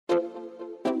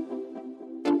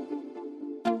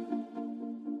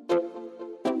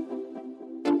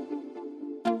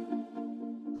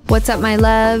What's up, my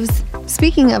loves?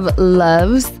 Speaking of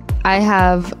loves, I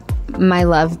have my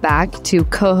love back to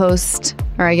co-host,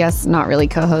 or I guess not really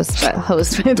co-host, but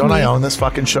host with Don't me. I own this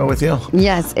fucking show with you?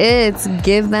 Yes, it's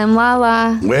Give Them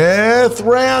Lala. With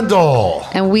Randall.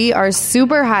 And we are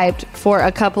super hyped for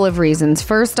a couple of reasons.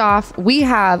 First off, we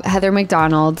have Heather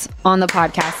McDonald on the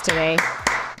podcast today.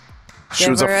 She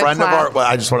was a friend of ours. Well,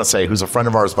 I just want to say who's a friend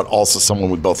of ours, but also someone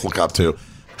we both look up to.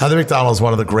 Heather McDonald is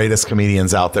one of the greatest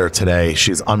comedians out there today.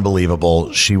 She's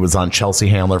unbelievable. She was on Chelsea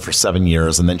Handler for 7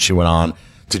 years, and then she went on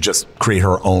to just create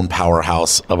her own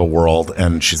powerhouse of a world.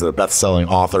 And she's a best-selling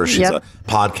author. She's a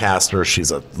podcaster.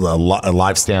 She's a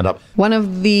live stand-up. One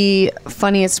of the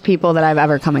funniest people that I've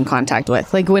ever come in contact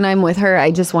with. Like, when I'm with her,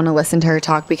 I just want to listen to her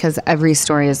talk because every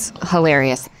story is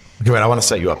hilarious. Okay, wait, I want to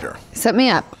set you up here. Set me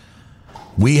up.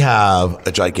 We have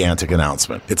a gigantic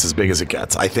announcement. It's as big as it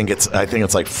gets. I think it's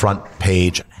like front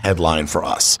page headline for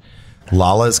us.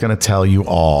 Lala is going to tell you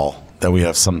all that we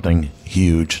have something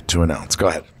huge to announce. Go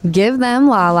ahead. Give Them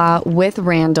Lala with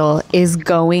Randall is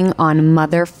going on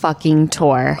motherfucking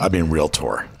tour. I mean, real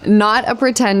tour. Not a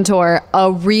pretend tour,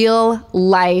 a real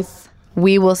life.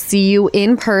 We will see you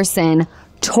in person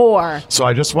tour. So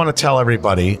I just want to tell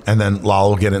everybody, and then Lala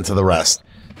will get into the rest,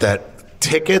 that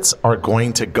tickets are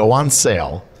going to go on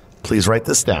sale. Please write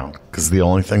this down because it's the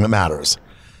only thing that matters.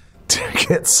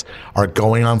 Tickets are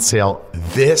going on sale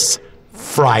this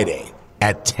Friday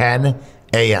at 10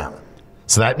 a.m.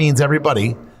 So that means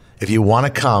everybody, if you want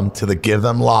to come to the Give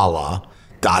Them Lala ...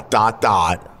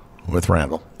 with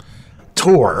Randall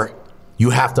tour, you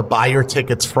have to buy your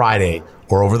tickets Friday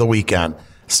or over the weekend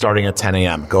starting at 10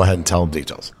 a.m. Go ahead and tell them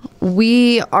details.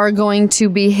 We are going to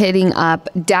be hitting up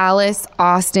Dallas,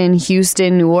 Austin,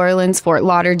 Houston, New Orleans, Fort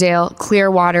Lauderdale,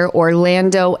 Clearwater,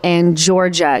 Orlando, and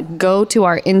Georgia. Go to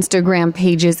our Instagram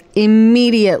pages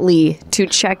immediately to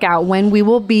check out when we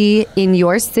will be in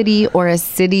your city or a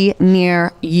city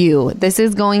near you. This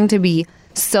is going to be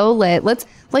so lit. Let's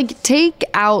take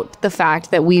out the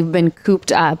fact that we've been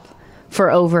cooped up for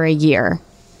over a year.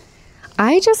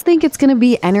 I just think it's going to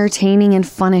be entertaining and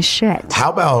fun as shit.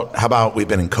 How about we've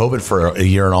been in COVID for a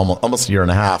year and almost a year and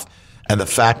a half, and the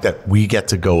fact that we get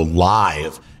to go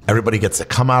live, everybody gets to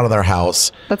come out of their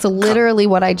house. That's literally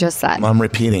what I just said. I'm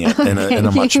repeating it in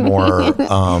a much more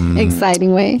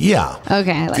exciting way. Yeah.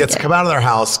 Okay, I like gets it. to come out of their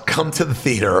house, come to the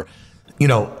theater,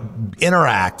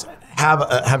 interact,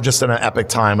 have just an epic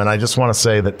time. And I just want to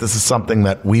say that this is something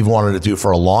that we've wanted to do for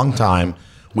a long time.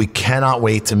 We cannot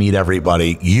wait to meet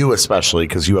everybody, you especially,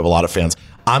 because you have a lot of fans.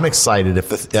 I'm excited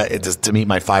to meet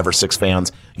my 5 or 6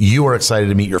 fans. You are excited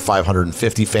to meet your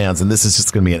 550 fans, and this is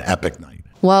just going to be an epic night.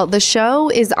 Well, the show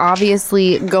is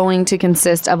obviously going to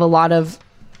consist of a lot of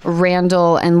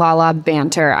Randall and Lala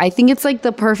banter. I think it's like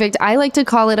I like to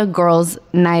call it a girls'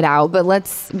 night out, but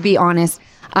let's be honest.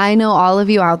 I know all of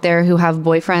you out there who have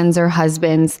boyfriends or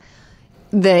husbands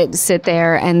that sit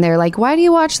there and they're like, why do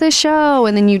you watch this show?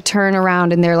 And then you turn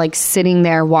around and they're like sitting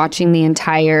there watching the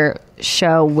entire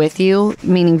show with you,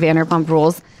 meaning Vanderpump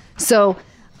Rules. So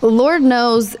Lord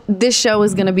knows this show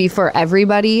is going to be for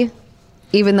everybody,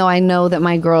 even though I know that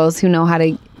my girls who know how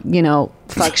to,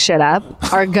 fuck shit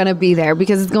up are going to be there,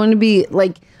 because it's going to be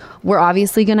like, we're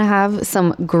obviously going to have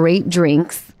some great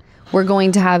drinks. We're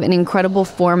going to have an incredible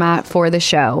format for the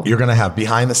show. You're going to have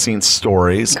behind-the-scenes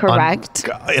stories. Correct.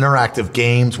 Interactive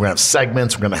games. We're going to have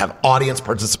segments. We're going to have audience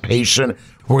participation.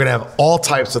 We're going to have all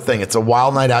types of things. It's a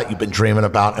wild night out you've been dreaming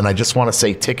about. And I just want to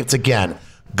say tickets, again,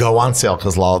 go on sale,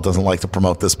 because Lala doesn't like to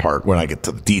promote this part when I get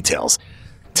to the details.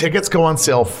 Tickets go on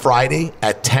sale Friday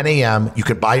at 10 a.m. You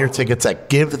can buy your tickets at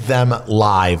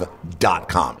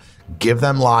givethemlive.com.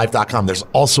 Givethemlive.com. There's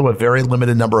also a very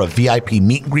limited number of VIP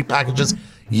meet and greet packages.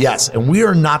 Yes, and we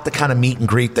are not the kind of meet and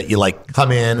greet that you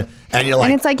come in and you're like,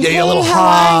 and it's like, hey, a little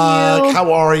hug.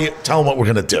 How are you? Tell them what we're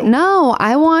gonna do. No,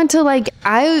 I want to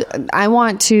I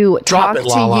want to talk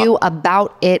to you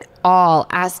about it all.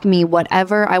 Ask me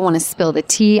whatever. I want to spill the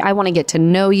tea. I want to get to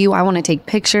know you. I want to take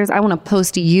pictures. I want to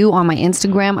post you on my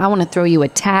Instagram. I want to throw you a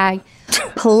tag.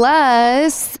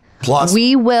 Plus,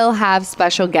 we will have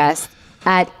special guests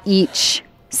at each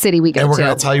city we go to. And we're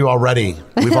going to tell you already.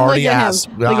 We've already asked.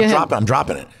 I'm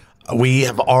dropping it. We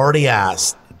have already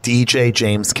asked DJ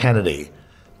James Kennedy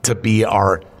to be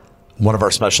one of our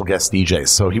special guest DJs.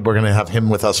 So we're going to have him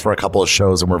with us for a couple of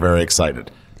shows, and we're very excited.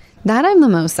 That I'm the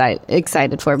most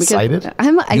excited for. Because excited?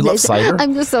 You love cider?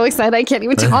 I'm just so excited I can't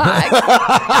even talk.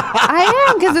 I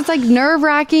am, because it's like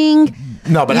nerve-wracking.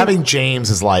 No, but having James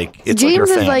is like, it's James like your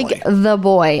is family. like the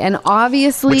boy. And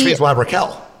obviously... Which means we'll have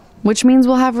Raquel. Which means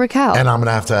we'll have Raquel. And I'm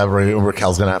going to have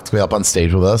Raquel's going to have to be up on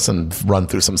stage with us and run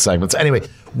through some segments. Anyway,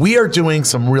 we are doing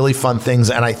some really fun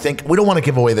things. And I think we don't want to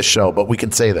give away the show, but we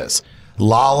can say this.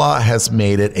 Lala has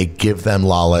made it a Give Them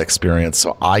Lala experience.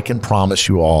 So I can promise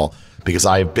you all, because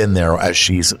I have been there as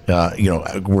she's,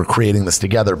 we're creating this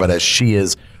together, but as she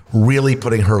is really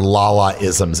putting her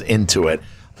Lala-isms into it,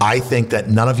 I think that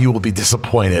none of you will be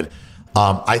disappointed.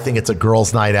 I think it's a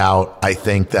girls' night out. I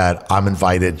think that I'm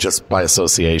invited just by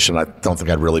association. I don't think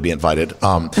I'd really be invited.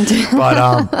 But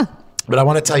I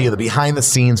want to tell you the behind the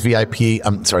scenes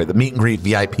the meet and greet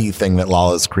VIP thing that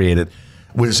Lala's created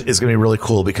is going to be really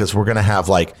cool, because we're going to have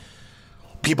like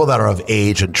people that are of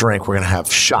age and drink. We're going to have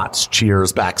shots,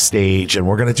 cheers backstage, and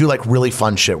we're going to do like really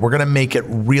fun shit. We're going to make it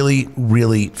really,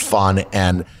 really fun.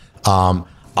 And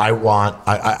I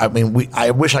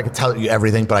wish I could tell you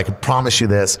everything, but I can promise you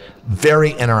this: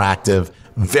 very interactive,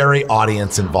 very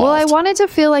audience involved. Well, I wanted to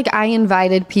feel like I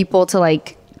invited people to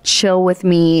like chill with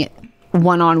me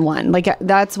one-on-one. Like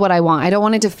that's what I want. I don't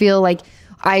want it to feel like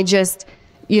I just,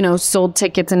 sold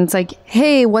tickets and it's like,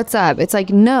 hey, what's up? It's like,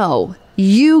 no,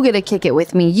 you get to kick it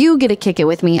with me. You get to kick it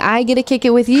with me. I get to kick it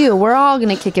with you. We're all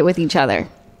going to kick it with each other.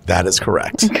 That is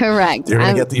correct. Correct. You're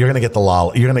gonna get the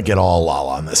Lala. You're gonna get all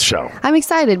Lala on this show. I'm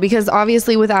excited because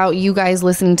obviously without you guys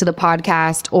listening to the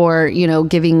podcast or,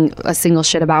 giving a single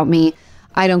shit about me,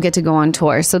 I don't get to go on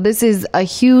tour. So this is a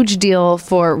huge deal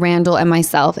for Randall and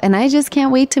myself. And I just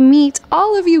can't wait to meet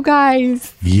all of you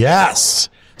guys. Yes.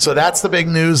 So that's the big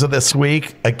news of this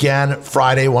week. Again,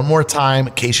 Friday, one more time,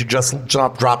 in case you're just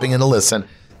dropping in to listen,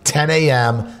 10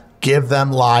 a.m.,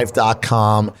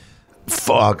 givethemlive.com.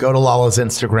 Go to Lala's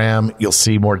Instagram. You'll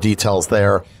see more details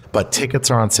there. But tickets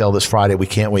are on sale this Friday. We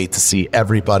can't wait to see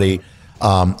everybody.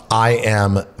 I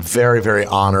am very, very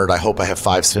honored. I hope I have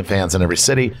 5 fans in every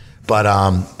city.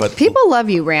 But people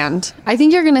love you, Rand. I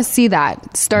think you're going to see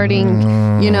that starting,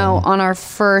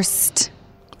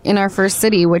 in our first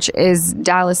city, which is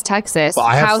Dallas, Texas,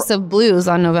 House of Blues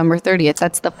on November 30th.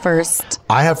 That's the first.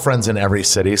 I have friends in every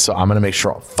city, so I'm going to make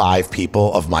sure 5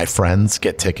 people of my friends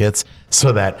get tickets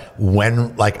so that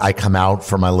when I come out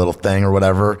for my little thing or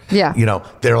whatever,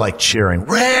 they're like cheering,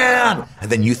 Rand!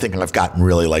 And then you think I've gotten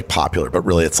really popular, but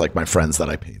really it's like my friends that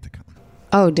I paid to come.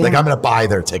 Oh, damn. I'm going to buy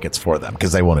their tickets for them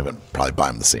because they won't even probably buy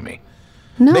them to see me.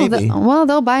 No,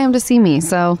 they'll buy them to see me.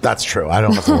 So that's true. I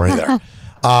don't have to worry there.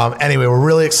 Anyway, we're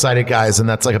really excited, guys, and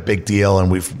that's like a big deal.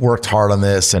 And we've worked hard on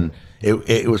this, and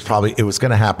it was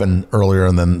going to happen earlier,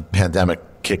 and then pandemic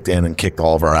kicked in and kicked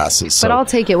all of our asses. But I'll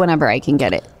take it whenever I can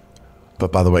get it.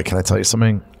 But by the way, can I tell you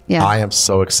something? Yeah. I am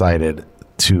so excited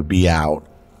to be out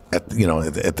at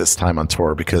this time on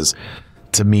tour, because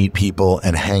to meet people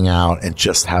and hang out and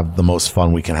just have the most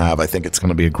fun we can have. I think it's going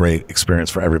to be a great experience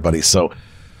for everybody. So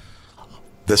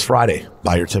this Friday,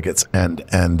 buy your tickets, and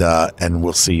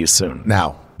we'll see you soon.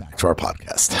 Now, back to our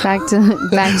podcast. Back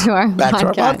to our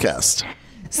podcast.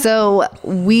 So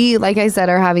we, like I said,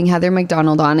 are having Heather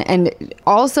McDonald on. And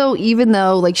also, even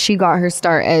though she got her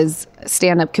start as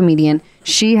stand-up comedian,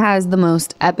 she has the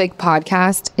most epic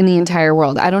podcast in the entire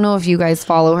world. I don't know if you guys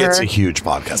follow her. It's a huge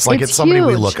podcast. It's somebody huge.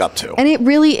 We look up to. And it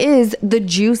really is the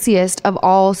juiciest of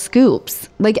all scoops.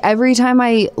 Every time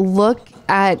I look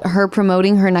at her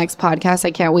promoting her next podcast,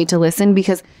 I can't wait to listen,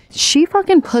 because she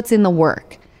fucking puts in the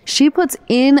work. She puts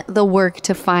in the work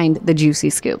to find the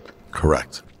juicy scoop.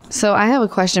 Correct. So I have a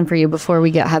question for you before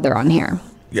we get Heather on here.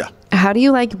 Yeah. How do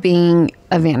you like being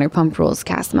a Vanderpump Rules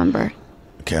cast member?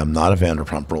 Okay, I'm not a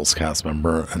Vanderpump Rules cast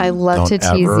member. And I love to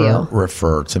tease you.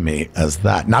 Refer to me as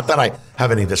that. Not that I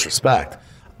have any disrespect.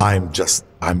 I'm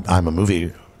a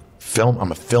movie film.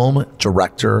 I'm a film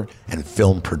director and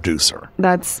film producer.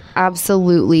 That's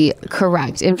absolutely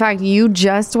correct. In fact, you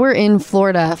just were in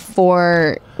Florida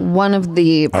for one of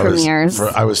the premieres.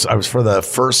 I was for the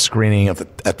first screening at the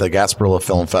Gasparilla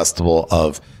Film Festival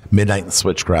of Midnight in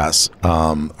Switchgrass,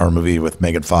 our movie with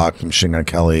Megan Fox, Machine Gun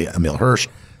Kelly, Emile Hirsch.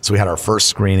 So we had our first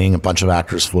screening. A bunch of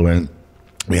actors flew in.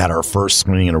 We had our first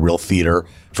screening in a real theater.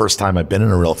 First time I've been in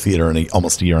a real theater in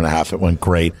almost a year and a half. It went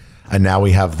great. And now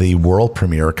we have the world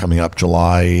premiere coming up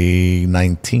July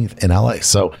 19th in LA.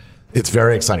 So it's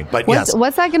very exciting. But what's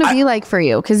that going to be like for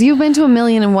you? Because you've been to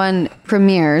 1,000,001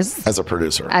 premieres as a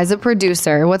producer.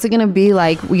 What's it going to be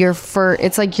like?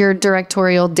 It's like your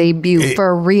directorial debut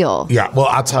for real. Yeah. Well,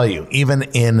 I'll tell you. Even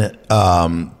in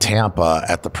Tampa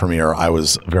at the premiere, I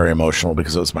was very emotional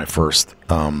because it was my first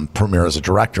premiere as a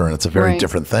director, and it's a very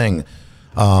different thing.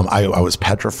 I was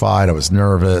petrified. I was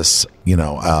nervous.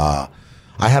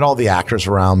 I had all the actors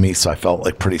around me, so I felt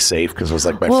like pretty safe because it was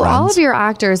like my friends. All of your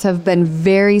actors have been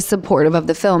very supportive of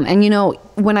the film. And,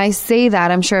 when I say that,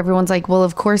 I'm sure everyone's like, well,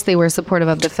 of course they were supportive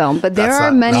of the film. But there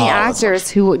are many actors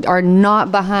who are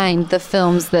not behind the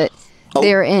films that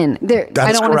they're in.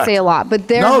 I don't want to say a lot, but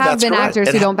there have been actors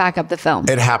who don't back up the film.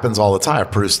 It happens all the time.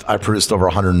 I produced over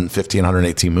 150 and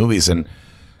 118 movies, and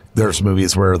there's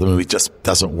movies where the movie just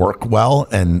doesn't work well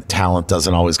and talent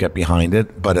doesn't always get behind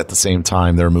it. But at the same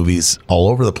time, there are movies all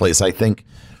over the place. I think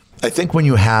when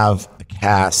you have a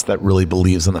cast that really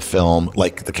believes in the film,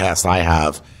 like the cast I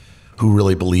have, who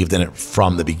really believed in it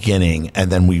from the beginning,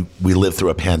 and then we lived through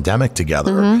a pandemic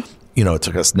together. It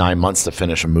took us 9 months to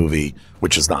finish a movie,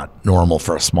 which is not normal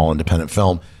for a small independent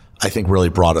film. I think really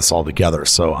brought us all together.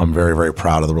 So I'm very, very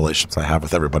proud of the relationships I have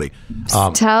with everybody.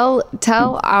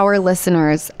 Tell our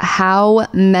listeners how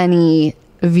many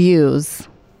views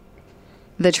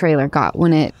the trailer got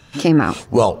when it came out.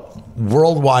 Well,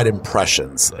 worldwide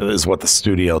impressions is what the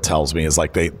studio tells me is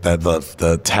like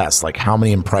the test, like how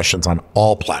many impressions on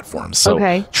all platforms.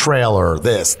 So trailer,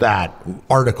 this, that,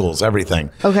 articles, everything.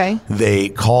 Okay. They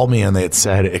called me and they had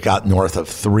said it got north of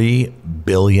 3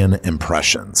 billion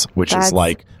impressions, which is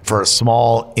like for a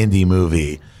small indie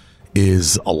movie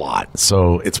is a lot.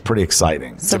 So it's pretty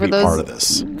exciting to be part of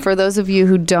this. For those of you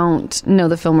who don't know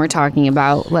the film we're talking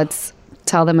about, let's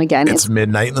tell them again. It's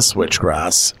Midnight in the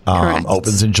Switchgrass.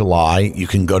 Opens in July. You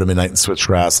can go to Midnight in the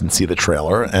Switchgrass and see the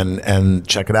trailer and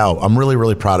check it out. I'm really,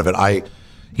 really proud of it. I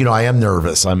am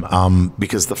nervous. I'm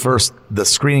because the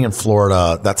screening in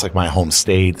Florida, that's like my home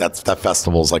state. That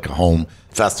festival is like a home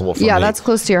festival for me. Yeah, that's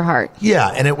close to your heart. Yeah,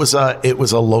 and it was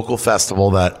a local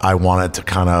festival that I wanted to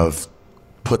kind of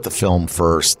put the film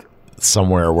first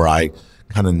somewhere where I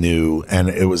kind of knew, and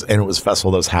it was a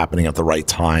festival that was happening at the right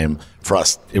time for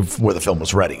us, where the film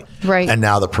was ready. Right. And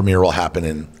now the premiere will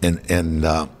happen in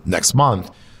next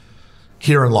month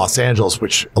here in Los Angeles,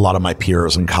 which a lot of my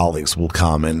peers and colleagues will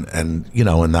come and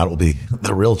that will be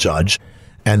the real judge,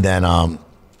 and then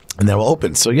we'll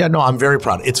open. So yeah, no, I'm very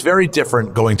proud. It's very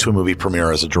different going to a movie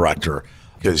premiere as a director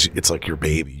because it's like your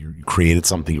baby. You created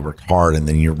something, you worked hard, and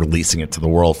then you're releasing it to the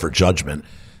world for judgment.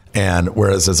 And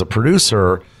whereas as a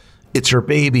producer, it's your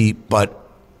baby, but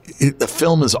the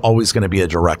film is always going to be a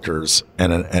director's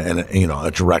and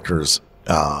a director's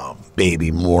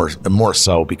baby more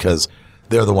so because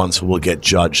they're the ones who will get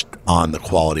judged on the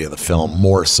quality of the film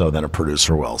more so than a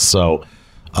producer will. So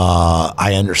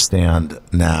I understand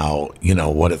now,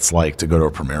 what it's like to go to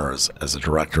a premiere as a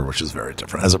director, which is very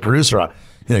different. As a producer,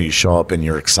 you show up and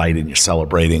you're excited and you're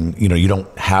celebrating. You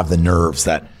don't have the nerves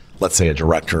that, let's say, a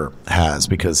director has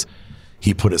because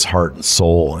he put his heart and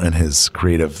soul and his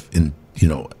creative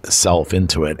self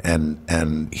into it,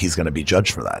 and he's going to be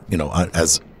judged for that,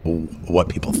 as what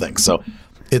people think. So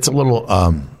it's a little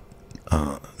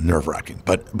nerve-wracking,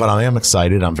 but I am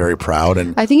excited. I'm very proud,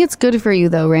 and I think it's good for you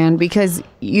though, Rand, because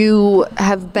you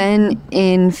have been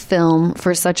in film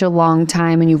for such a long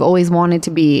time, and you've always wanted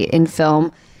to be in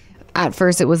film. At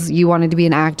first, it was you wanted to be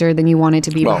an actor, then you wanted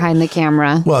to be behind the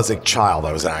camera. Well, as a child,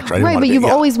 I was an actor. Right, but you've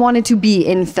always wanted to be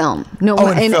in film. In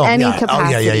film, any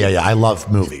capacity. Oh, yeah. I love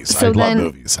movies. I love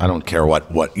movies. I don't care what.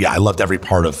 Yeah, I loved every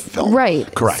part of film.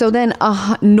 Right. Correct. So then,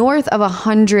 north of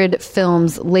 100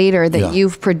 films later that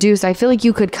you've produced, I feel like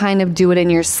you could kind of do it in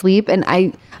your sleep. And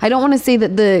I don't want to say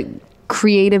that the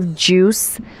creative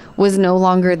juice was no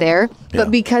longer there,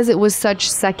 but because it was such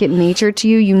second nature to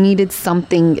you, you needed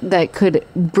something that could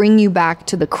bring you back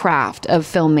to the craft of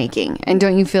filmmaking. And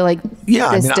don't you feel like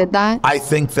this did that? I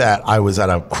think that I was at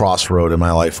a crossroad in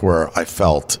my life where I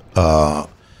felt the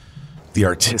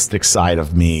artistic side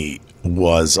of me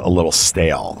was a little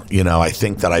stale. I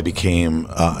think that I became,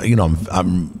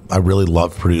 I really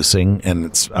love producing,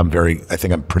 and I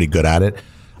think I'm pretty good at it.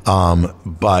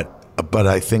 But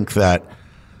I think that,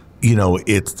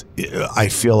 I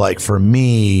feel like for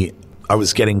me, I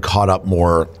was getting caught up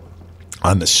more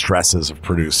on the stresses of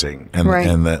producing and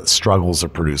the struggles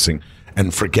of producing,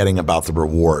 and forgetting about the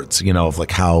rewards, of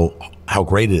like how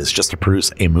great it is just to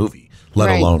produce a movie, let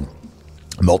alone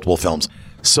multiple films.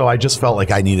 So I just felt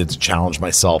like I needed to challenge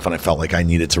myself, and I felt like I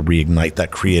needed to reignite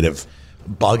that creative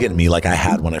bug in me like I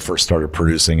had when I first started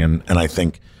producing. And I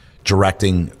think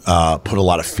directing put a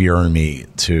lot of fear in me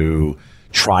to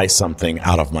try something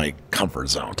out of my comfort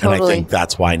zone. Totally. And I think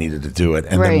that's why I needed to do it.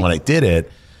 And then when I did it,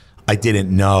 I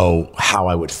didn't know how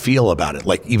I would feel about it.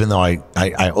 Like, even though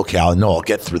I'll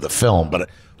get through the film, but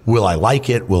will I like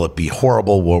it? Will it be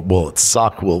horrible? Will it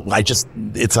suck?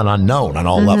 It's an unknown on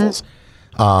all levels.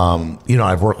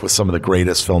 I've worked with some of the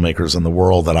greatest filmmakers in the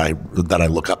world that I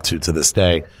look up to this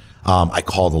day. I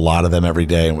called a lot of them every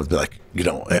day and would be like,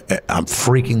 I'm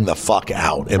freaking the fuck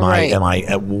out. Am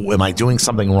I doing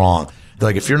something wrong? They're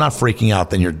like, if you're not freaking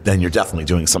out, then you're definitely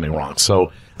doing something wrong.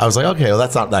 So I was like, okay, well,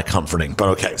 that's not that comforting, but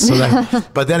okay. So then,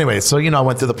 but anyway, so, I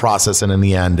went through the process, and in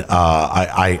the end,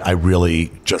 I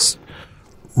really just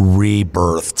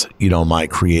rebirthed, my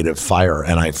creative fire,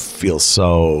 and I feel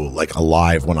so like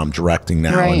alive when I'm directing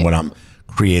now and when I'm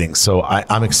creating. So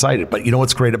I'm excited. But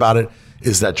what's great about it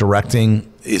is that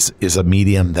directing is a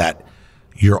medium that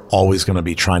you're always going to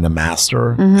be trying to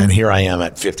master. And here I am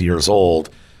at 50 years old,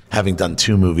 having done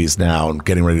 2 movies now and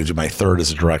getting ready to do my 3rd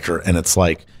as a director. And it's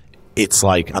like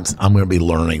I'm going to be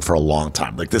learning for a long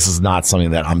time. Like, this is not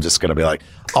something that I'm just going to be like,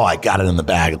 oh, I got it in the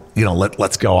bag.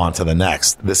 Let's go on to the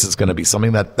next. This is going to be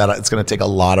something that it's going to take a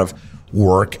lot of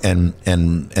work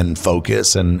and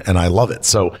focus. And I love it.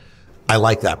 So I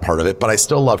like that part of it, but I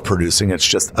still love producing. It's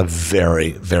just a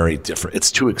very, very different. It's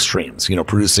 2 extremes,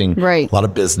 producing a lot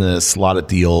of business, a lot of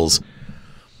deals,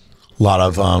 a lot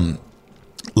of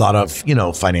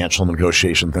financial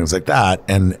negotiation, things like that,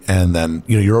 and then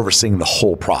you're overseeing the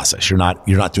whole process. You're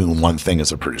not doing one thing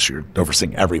as a producer. You're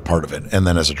overseeing every part of it, and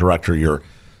then as a director, you're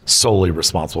solely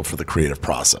responsible for the creative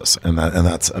process, and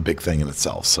that's a big thing in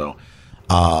itself. So,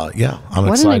 I'm excited.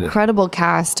 What an incredible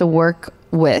cast to work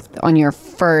with on your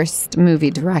first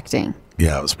movie directing.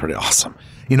 Yeah, it was pretty awesome.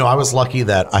 I was lucky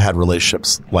that I had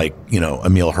relationships like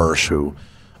Emile Hirsch, who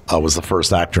was the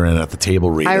first actor in at the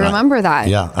table read. I remember that.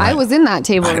 Yeah. I was in that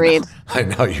table read. I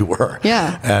know you were.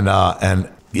 Yeah.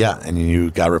 And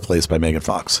you got replaced by Megan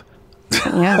Fox.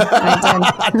 Yeah,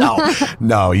 I did.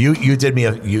 No, you did me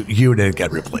you didn't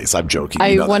get replaced. I'm joking.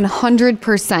 I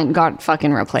 100% got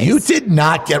fucking replaced. You did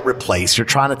not get replaced. You're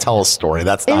trying to tell a story.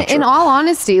 That's not true. In all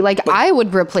honesty, I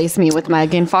would replace me with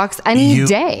Megan Fox any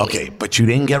day. Okay, but you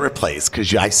didn't get replaced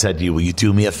because I said to you, will you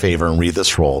do me a favor and read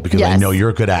this role? Because I know you're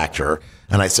a good actor.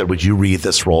 And I said, would you read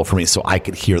this role for me so I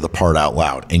could hear the part out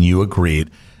loud? And you agreed.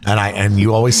 And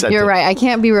you always said you're right. I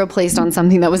can't be replaced on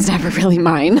something that was never really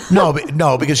mine. No,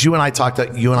 because you and I talked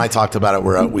about it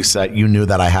where we said you knew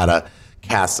that I had to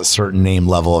cast a certain name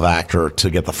level of actor to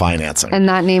get the financing. And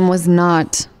that name was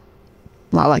not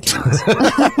Lala Kent.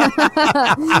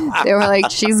 They were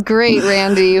like, she's great,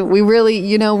 Randy. We really,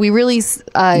 we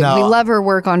love her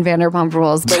work on Vanderpump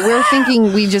Rules, but we're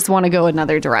thinking we just want to go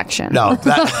another direction. No,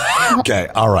 okay,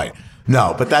 all right.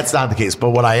 No, but that's not the case. But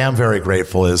what I am very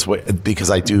grateful is because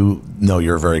I do know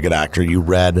you're a very good actor. You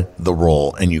read the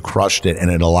role and you crushed it, and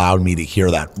it allowed me to hear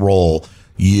that role.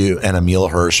 You and Emile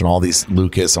Hirsch and all these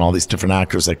Lucas and all these different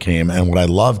actors that came. And what I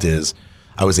loved is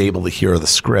I was able to hear the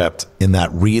script in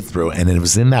that read through, and it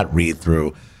was in that read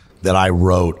through that I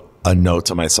wrote a note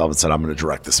to myself and said, I'm going to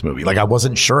direct this movie. Like, I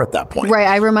wasn't sure at that point. Right.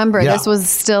 I remember this was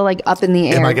still up in the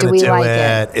air. Am I going to do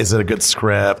it? Is it a good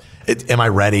script? Am I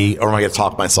ready, or am I going to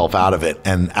talk myself out of it?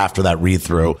 And after that read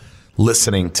through,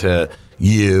 listening to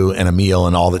you and Emile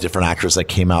and all the different actors that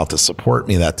came out to support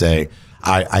me that day,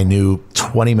 I knew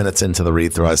 20 minutes into the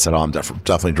read through, I said, I'm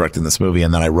definitely directing this movie.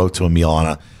 And then I wrote to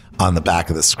Emile on the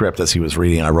back of the script as he was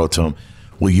reading. I wrote to him,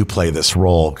 will you play this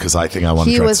role? Because I think I want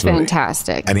to direct this movie. He was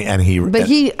fantastic.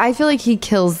 I feel like he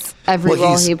kills every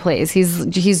role he plays.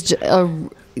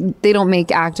 They don't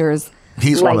make actors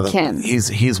like him.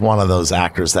 He's one of those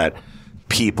actors that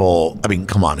people, I mean,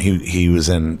 come on, he was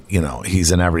in,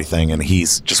 he's in everything, and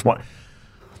he's just one.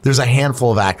 There's a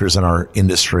handful of actors in our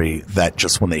industry that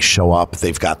just when they show up,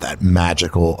 they've got that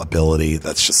magical ability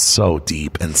that's just so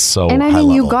deep and so high level. And I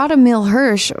mean, you got Emile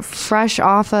Hirsch fresh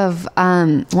off of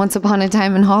Once Upon a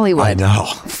Time in Hollywood. I know.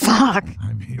 Fuck.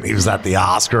 I mean, he was at the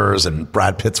Oscars, and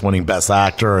Brad Pitt's winning Best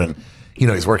Actor, and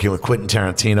he's working with Quentin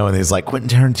Tarantino, and he's like, Quentin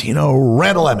Tarantino,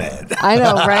 red limit. I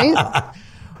know, right?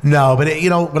 No, but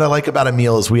what I like about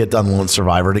Emile is we had done Lone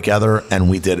Survivor together, and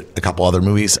we did a couple other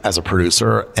movies as a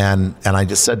producer. And I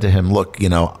just said to him, look,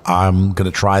 I'm going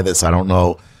to try this. I don't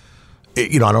know, I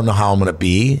don't know how I'm going to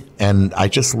be. And I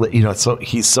just, so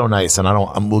he's so nice.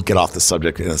 And we'll get off the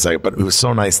subject in a second, but it was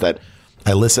so nice that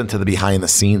I listened to the behind the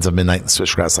scenes of Midnight in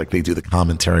Switchgrass, like they do the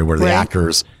commentary where the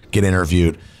actors get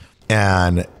interviewed.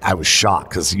 And I was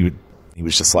shocked because he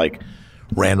was just like,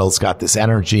 Randall's got this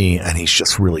energy, and he's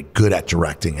just really good at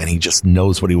directing, and he just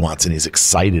knows what he wants, and he's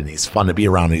excited, and he's fun to be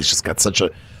around, and he's just got such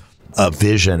a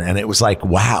vision. And it was like,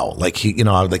 wow, like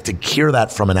I would like to hear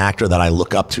that from an actor that I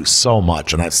look up to so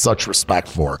much and I have such respect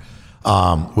for.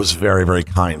 Was very, very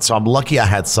kind. So I'm lucky I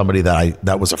had somebody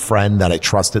that was a friend that I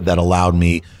trusted, that allowed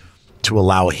me to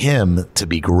allow him to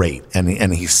be great.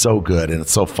 And he's so good, and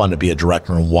it's so fun to be a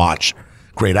director and watch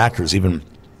great actors. Even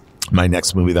my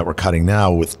next movie that we're cutting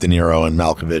now with De Niro and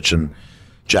Malkovich and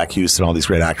Jack Houston, all these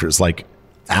great actors, like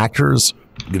actors,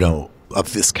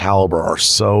 of this caliber are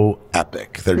so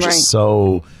epic. They're just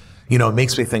so, it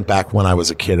makes me think back when I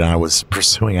was a kid and I was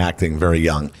pursuing acting very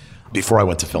young before I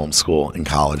went to film school in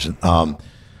college.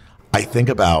 I think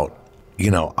about,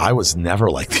 I was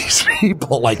never like these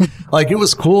people. Like it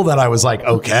was cool that I was like,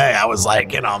 okay, I was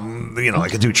like, I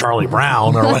could do Charlie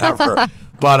Brown or whatever.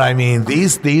 But I mean,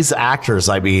 these actors,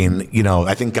 I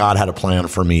think God had a plan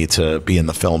for me to be in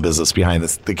the film business behind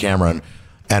the camera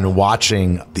and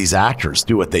watching these actors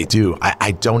do what they do.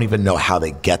 I don't even know how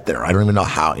they get there. I don't even know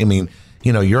how. I mean,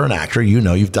 you're an actor,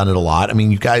 you've done it a lot. I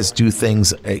mean, you guys do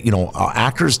things,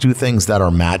 actors do things that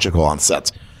are magical on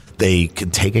sets. They can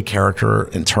take a character,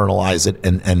 internalize it,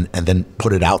 and then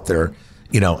put it out there,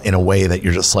 in a way that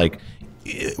you're just like,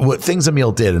 what things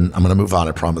Emil did, and I'm going to move on,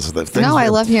 I promise. I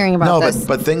love hearing about this.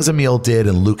 But things Emil did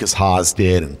and Lucas Haas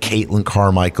did and Caitlin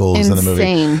Carmichael's in the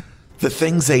movie. The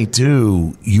things they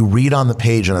do, you read on the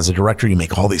page, and as a director, you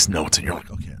make all these notes, and you're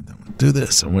like, okay, do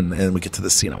this. And when we get to the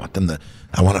scene, I want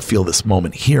to feel this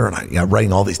moment here. And I'm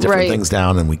writing all these different things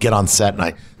down, and we get on set and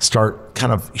I start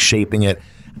kind of shaping it.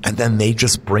 And then they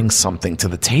just bring something to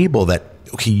the table that,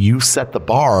 okay, you set the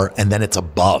bar and then it's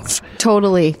above.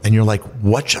 Totally. And you're like,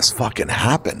 what just fucking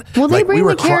happened? Well, they bring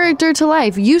the character to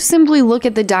life. You simply look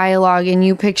at the dialogue and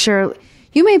you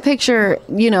may picture,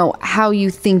 how you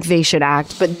think they should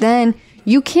act, but then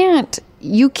you can't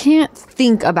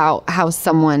think about how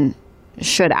someone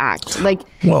should act.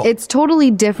 It's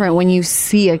totally different when you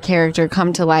see a character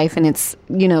come to life and it's,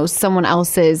 someone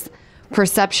else's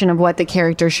perception of what the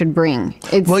character should bring.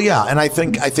 And I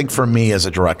think for me as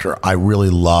a director, I really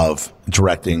love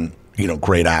directing,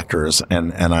 great actors,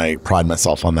 and I pride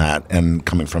myself on that, and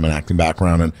coming from an acting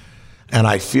background, and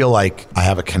I feel like I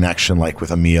have a connection like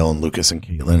with Emil and Lucas and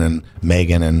Caitlin and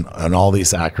Megan and all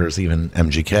these actors, even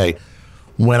MGK.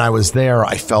 When I was there,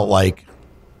 I felt like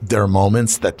there are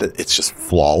moments that it's just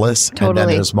flawless. Totally. And then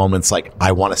there's moments like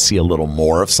I want to see a little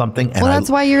more of something. And that's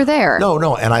why you're there.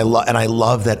 No. And I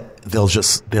love that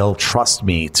they'll trust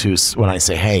me to, when I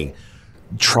say, hey,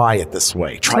 try it this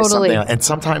way, try something. And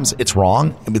sometimes it's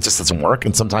wrong. It just doesn't work.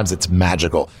 And sometimes it's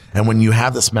magical. And when you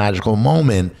have this magical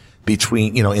moment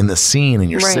between, in the scene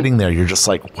and you're sitting there, you're just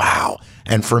like, wow.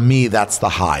 And for me, that's the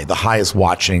high. The high is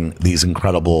watching these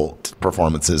incredible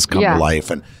performances come to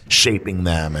life and shaping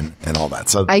them and all that.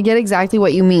 So I get exactly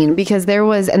what you mean, because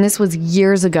and this was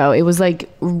years ago. It was like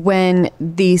when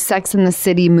the Sex and the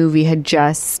City movie had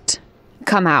just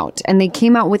come out, and they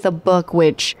came out with a book,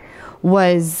 which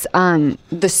was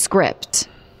the script.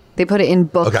 They put it in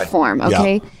book form.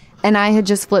 Okay. Yeah. And I had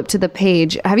just flipped to the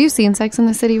page. Have you seen Sex and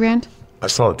the City, Rand? I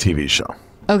saw a TV show.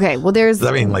 Okay, well,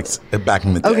 back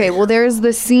in the day. Okay, well, there's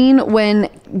the scene when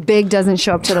Big doesn't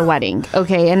show up to the wedding.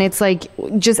 Okay, and it's like,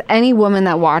 just any woman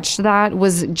that watched that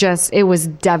it was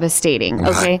devastating.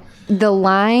 Okay, the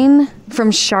line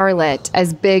from Charlotte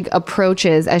as Big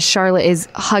approaches, as Charlotte is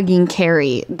hugging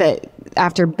Carrie, that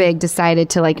after Big decided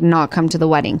to not come to the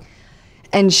wedding,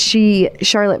 and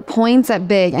Charlotte points at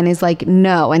Big and is like,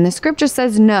 no, and the script just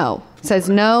says no. Says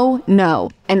no.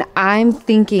 And I'm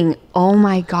thinking, oh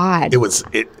my God. It was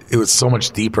so much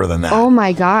deeper than that. Oh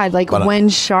my God. When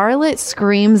Charlotte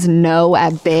screams no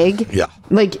at Big,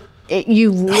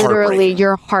 you literally,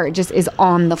 your heart just is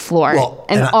on the floor. Well,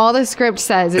 and all the script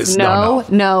says is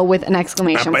no with an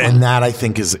exclamation point. And that, I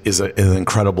think, is an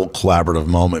incredible collaborative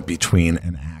moment between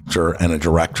an actor and a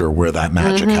director where that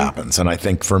magic happens. And I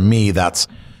think for me, that's,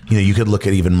 you could look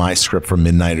at even my script from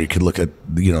Midnight, or you could look at,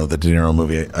 the De Niro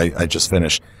movie I just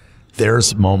finished.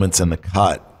 There's moments in the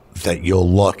cut that you'll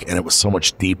look and it was so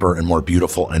much deeper and more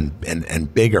beautiful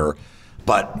and bigger,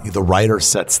 but the writer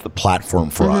sets the platform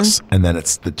for us, and then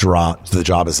it's the job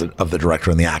of the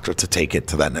director and the actor to take it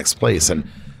to that next place. And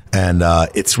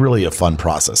it's really a fun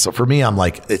process. So for me, I'm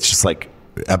like, it's just like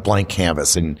a blank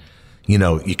canvas, and, you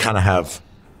kind of have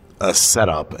a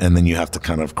setup, and then you have to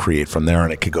kind of create from there,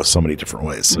 and it could go so many different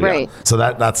ways. So, so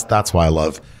that's why I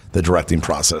love the directing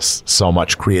process so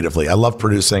much creatively. I love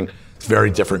producing. It's a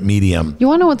very different medium. You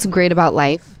want to know what's great about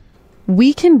life?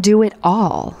 We can do it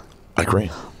all. I agree.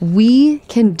 We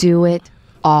can do it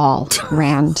all,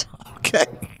 Rand. Okay.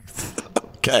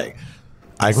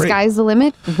 I agree. Sky's the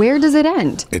limit. Where does it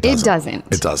end? It doesn't.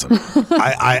 It doesn't.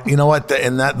 You know what?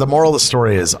 The moral of the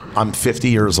story is, I'm 50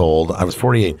 years old. I was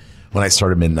 48 when I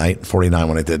started Midnight, 49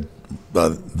 when I did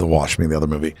the Wash Me, the other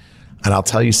movie. And I'll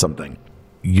tell you something.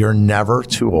 You're never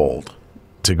too old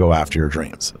to go after your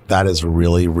dreams. That is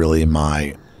really, really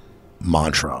my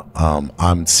mantra.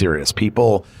 I'm serious.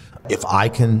 People, if I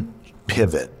can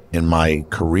pivot in my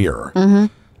career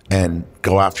and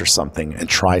go after something and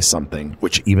try something,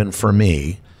 which even for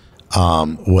me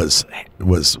was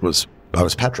I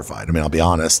was petrified. I mean, I'll be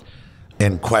honest.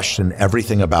 and question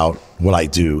everything about what I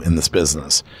do in this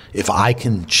business. If I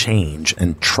can change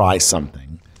and try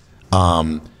something,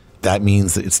 that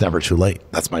means that it's never too late.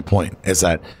 That's my point, is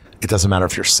that it doesn't matter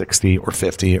if you're 60 or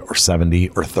 50 or 70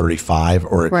 or 35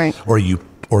 or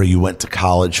you went to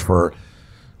college for,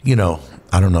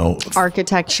 I don't know.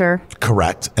 Architecture.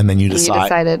 Correct. And then you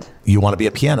decided you want to be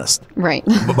a pianist. Right.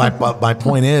 But my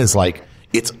point is, like,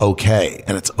 it's okay.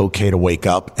 And it's okay to wake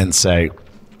up and say,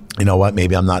 you know what,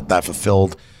 maybe I'm not that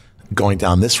fulfilled going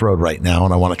down this road right now,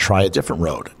 and I want to try a different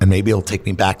road. And maybe it'll take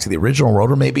me back to the original road,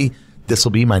 or maybe this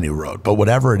will be my new road. But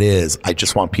whatever it is, I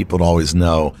just want people to always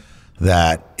know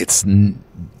that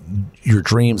your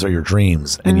dreams are your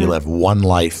dreams, and you live one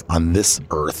life on this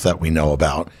earth that we know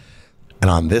about. And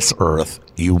on this earth,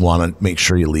 you want to make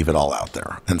sure you leave it all out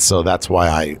there. And so that's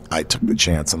why I took the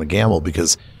chance and the gamble,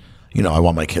 because, I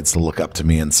want my kids to look up to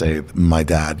me and say, my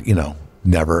dad,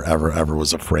 never, ever, ever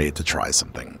was afraid to try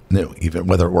something new, even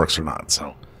whether it works or not.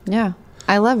 So, yeah,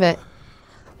 I love it.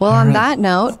 Well, on that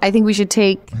note, I think we should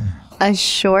take a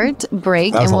short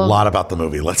break. That was a lot about the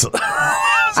movie.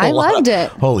 I loved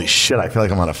it. Holy shit, I feel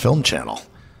like I'm on a film channel.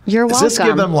 You're welcome. Is this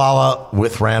Give Them Lala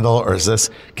with Randall, or is this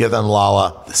Give Them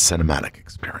Lala, the cinematic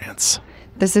experience?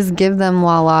 This is Give Them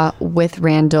Lala with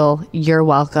Randall. You're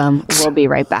welcome. We'll be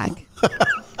right back.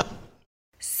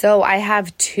 So I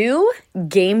have 2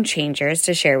 game changers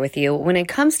to share with you when it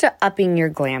comes to upping your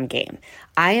glam game.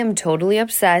 I am totally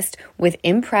obsessed with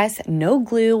Impress No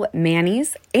Glue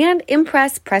Manis and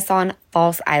Impress Press-On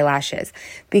False Eyelashes,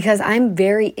 because I'm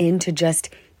very into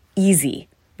just easy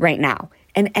right now,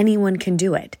 and anyone can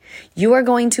do it. You are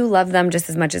going to love them just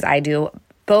as much as I do.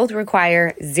 Both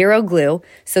require 0 glue,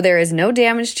 so there is no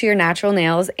damage to your natural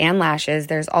nails and lashes.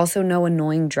 There's also no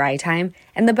annoying dry time.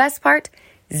 And the best part,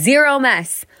 0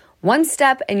 mess. 1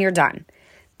 step and you're done.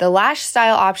 The lash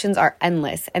style options are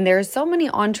endless, and there are so many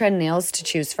on-trend nails to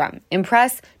choose from.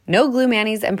 Impress No Glue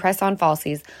Manis and Press-On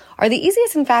Falsies are the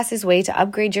easiest and fastest way to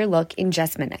upgrade your look in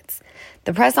just minutes.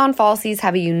 The Press-On Falsies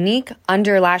have a unique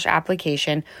under lash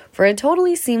application for a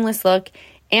totally seamless look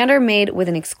and are made with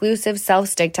an exclusive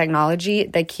self-stick technology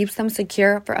that keeps them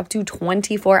secure for up to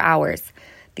 24 hours.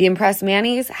 The Impress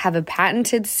Manis have a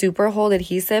patented super hold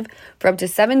adhesive for up to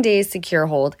 7 days secure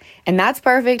hold, and that's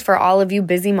perfect for all of you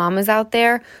busy mamas out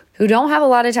there who don't have a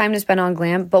lot of time to spend on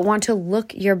glam but want to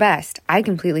look your best. I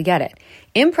completely get it.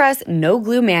 Impress No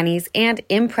Glue Manis and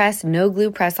Impress No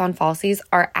Glue Press-On Falsies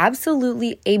are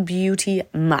absolutely a beauty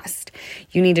must.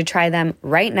 You need to try them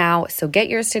right now, so get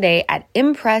yours today at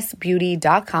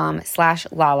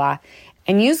impressbeauty.com/Lala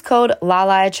and use code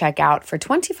LALA at checkout for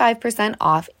 25%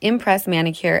 off Impress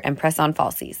Manicure and Press-On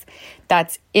Falsies.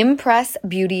 That's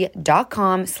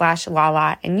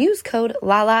impressbeauty.com/Lala and use code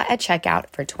LALA at checkout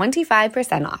for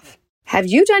 25% off. Have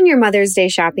you done your Mother's Day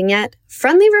shopping yet?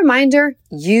 Friendly reminder,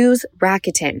 use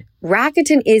Rakuten.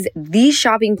 Rakuten is the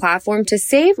shopping platform to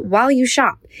save while you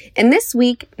shop. And this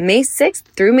week, May 6th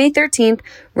through May 13th,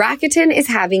 Rakuten is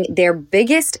having their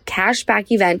biggest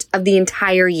cashback event of the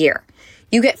entire year.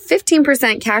 You get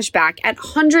 15% cash back at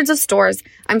hundreds of stores.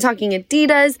 I'm talking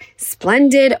Adidas,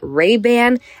 Splendid,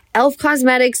 Ray-Ban, Elf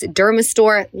Cosmetics,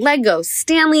 Dermastore, Lego,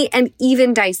 Stanley, and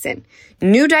even Dyson.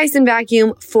 New Dyson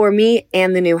vacuum for me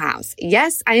and the new house.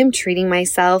 Yes, I am treating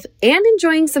myself and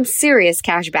enjoying some serious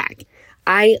cash back.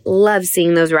 I love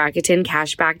seeing those Rakuten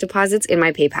cashback deposits in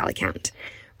my PayPal account.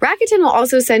 Rakuten will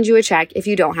also send you a check if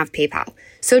you don't have PayPal.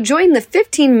 So join the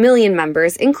 15 million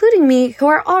members, including me, who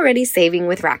are already saving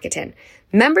with Rakuten.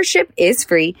 Membership is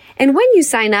free, and when you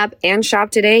sign up and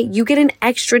shop today, you get an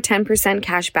extra 10%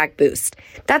 cashback boost.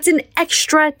 That's an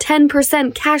extra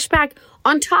 10% cashback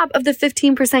on top of the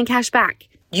 15% cashback.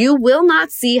 You will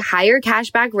not see higher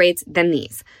cashback rates than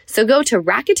these. So go to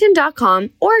Rakuten.com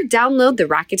or download the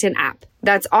Rakuten app.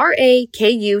 That's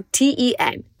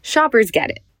Rakuten. Shoppers get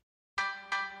it.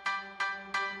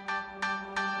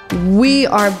 We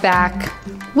are back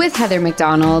with Heather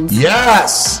McDonald.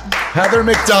 Yes! Heather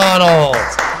McDonald.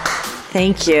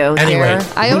 Thank you. Anyway,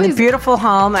 in a beautiful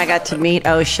home, I got to meet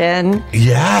Ocean.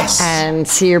 Yes. And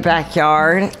see your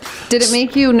backyard. Did it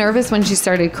make you nervous when she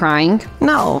started crying?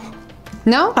 No.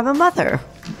 No? I'm a mother.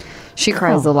 She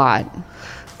cries a lot.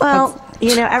 Well,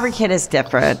 every kid is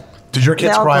different. Did your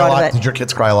kids cry a lot? Did your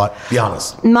kids cry a lot? Be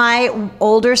honest. My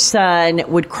older son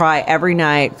would cry every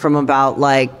night from about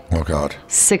oh God,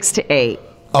 6 to 8.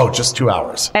 Oh, just 2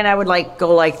 hours. And I would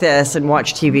go like this and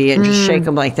watch TV and just shake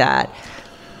him like that.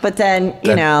 But then,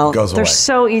 goes they're away.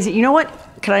 so easy. You know what?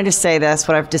 Can I just say this?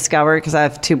 What I've discovered, because I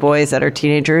have 2 boys that are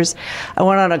teenagers. I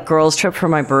went on a girls' trip for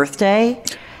my birthday.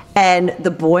 And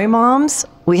the boy moms,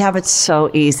 we have it so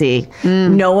easy.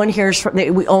 No one hears from.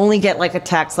 We only get like a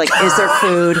text, like, "Is there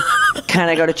food? Can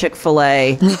I go to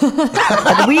Chick-fil-A?"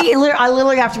 I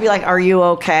literally have to be like, "Are you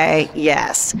okay?"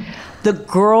 Yes. The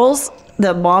girls,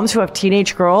 the moms who have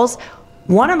teenage girls.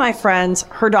 One of my friends,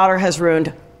 her daughter has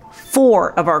ruined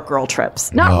 4 of our girl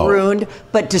trips. Not ruined,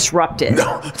 but disrupted.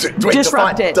 No, wait,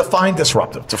 disrupted. Define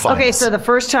disruptive. Okay, so the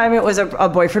first time it was a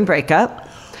boyfriend breakup.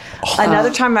 Another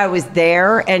time I was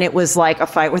there and it was like a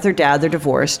fight with her dad. They're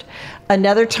divorced.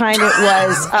 Another time it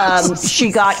was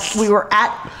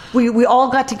we all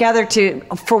got together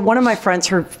for one of my friends,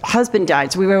 her husband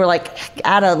died. So we were like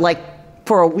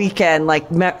for a weekend, like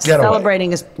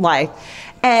celebrating his life.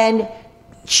 And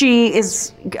she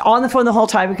is on the phone the whole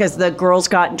time because the girls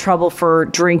got in trouble for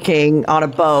drinking on a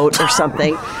boat or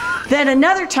something. Then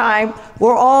another time,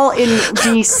 we're all in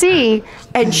D.C.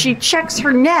 and she checks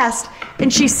her Nest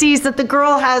and she sees that the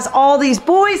girl has all these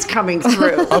boys coming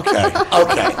through. Okay.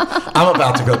 I'm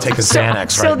about to go take a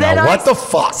Xanax right now. What the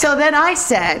fuck? So then when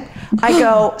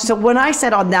I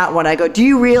said on that one, I go, "Do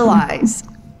you realize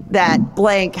that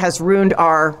blank has ruined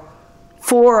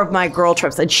 4 of my girl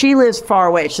trips?" And she lives far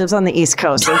away. She lives on the East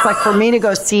Coast. So it's like for me to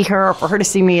go see her or for her to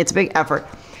see me, it's a big effort.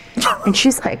 And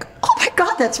she's like, "Oh my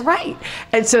God, that's right."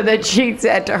 And so then she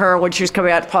said to her when she was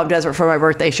coming out to Palm Desert for my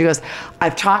birthday, she goes,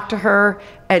 "I've talked to her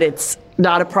and it's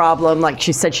not a problem. Like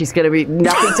she said, nothing's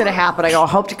going to happen." I go, "I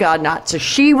hope to God not." So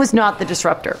she was not the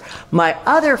disruptor. My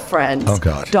other friend's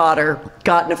daughter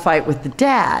got in a fight with the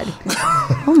dad.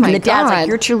 Oh my God. And the dad's like,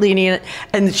 "You're too lenient."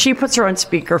 And she puts her on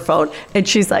speakerphone and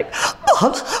she's like,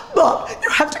 Mom, you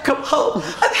have to come home.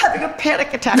 I'm having a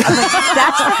panic attack." I'm like,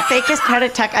 "That's the fakest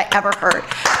panic attack I ever heard."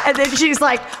 And then she's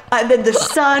like, and then the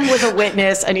son was a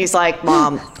witness and he's like,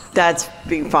 "Mom, Dad's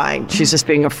being fine. She's just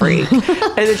being a freak."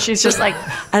 And then she's just like,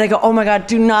 and I go, "Oh my God,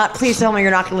 please tell me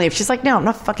you're not going to leave." She's like, "No, I'm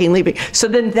not fucking leaving." So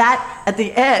then at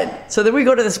the end, so then we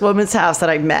go to this woman's house that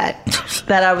I met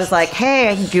that I was like,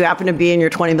 "Hey, do you happen to be in your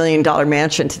 $20 million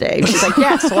mansion today?" And she's like,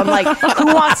 "Yes." So I'm like, "Who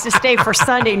wants to stay for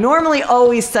Sunday?" Normally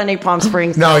always Sunday, Palm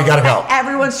Springs. No, you got to go.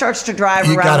 Everyone starts to drive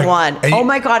around 1. Oh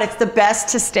my God, it's the best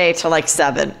to stay till like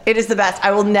 7. It is the best.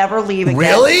 I will never leave again.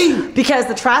 Really? Because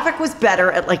the traffic was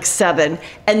better at like 7.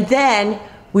 And then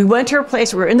we went to her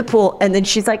place, we were in the pool, and then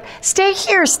she's like, stay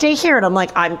here. And I'm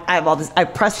like, I have all this, I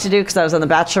have press to do because I was on The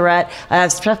Bachelorette. I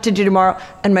have stuff to do tomorrow.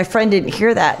 And my friend didn't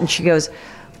hear that. And she goes,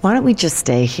 "Why don't we just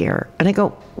stay here?" And I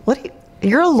go,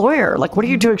 "You're a lawyer. Like, what are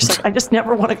you doing?" She's like, I just don't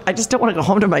want to go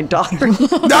home to my daughter." No!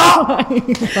 She's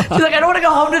like, "I don't want to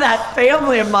go home to that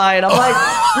family of mine." I'm like,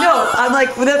 "No." I'm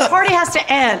like, well, the party has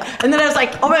to end. And then I was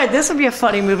like, oh my God, this would be a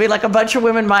funny movie. Like a bunch of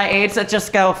women my age that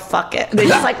just go, fuck it. They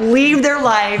just like leave their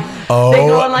life. They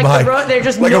go on like the road. They're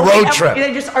just like a road trip.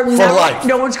 They just are for life.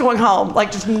 No one's going home.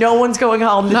 Like just no one's going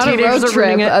home. The Not a teenagers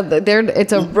road trip.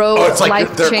 It's a road it's like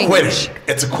life they're change. quitting.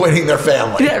 It's quitting their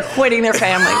family. They're quitting their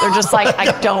family. They're just like,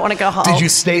 I don't want to go home. Did you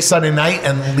stay Sunday night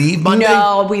and leave Monday?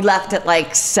 No, we left at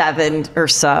like 7 or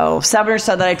so. 7 or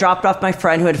so that I dropped off my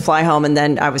friend who had to fly home, and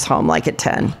then I was home like at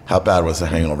 10. How bad was the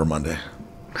hangover Monday?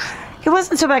 It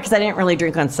wasn't so bad because I didn't really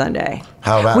drink on Sunday.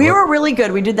 How bad? We were really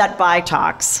good. We did that buy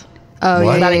talks. Oh,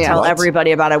 What? That I yeah. tell What?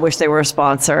 everybody about. I wish they were a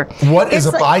sponsor. What is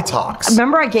It's a like- Bitox?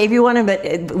 Remember I gave you one, but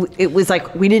it was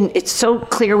like we didn't. It's so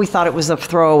clear we thought it was a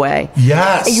throwaway.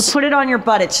 Yes. And you put it on your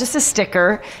butt. It's just a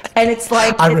sticker, and it's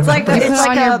like I it's like remember it's that. like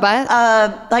On a your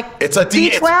butt? like It's a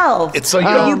B12. it's so you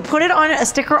don't- you put it on a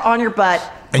sticker on your butt.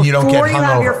 And you don't get before you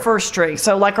have hungover. your first drink,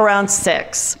 so like around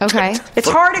 6. Okay. It's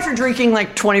hard if you're drinking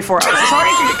like 24 hours. It's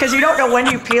hard because you don't know when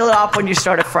you peel it off when you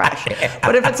start afresh.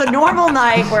 But if it's a normal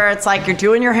night where it's like you're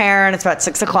doing your hair and it's about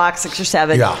 6 o'clock, 6 or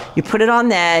 7, Yeah. you put it on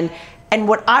then. And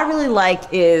what I really like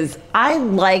is I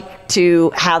like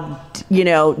to have,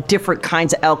 different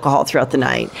kinds of alcohol throughout the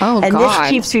night. Oh, and God. this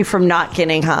keeps me from not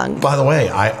getting hung. By the way,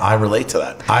 I relate to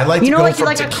that. I like to go like from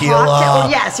a tequila, cocktail.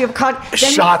 Yes, you have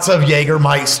shots of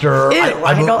Jägermeister. Ew,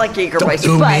 I don't like Jägermeister,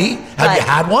 Who, but- me? Have you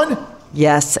had one?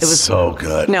 Yes, it was So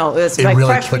good. No, it was It my really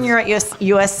freshman puts- year at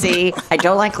USC. I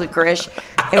don't like licorice.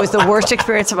 It was the worst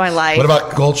experience of my life. What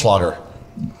about Goldschlager?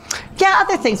 Yeah,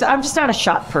 other things. I'm just not a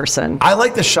shot person. I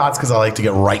like the shots because I like to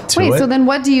get right to Wait, it. so then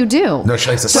what do you do? No, she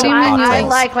likes to So sip I- I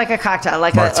cocktails. like a cocktail,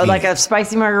 Martini. like a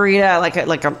spicy margarita, like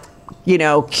a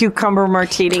cucumber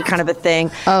martini kind of a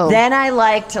thing. Oh. Then I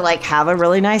like to have a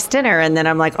really nice dinner, and then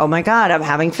I'm like, oh my God, I'm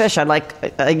having fish. I'd like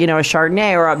a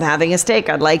Chardonnay, or I'm having a steak.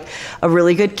 I'd like a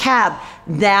really good cab.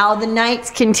 Now the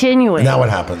night's continuing. Now what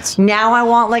happens? Now I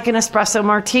want like an espresso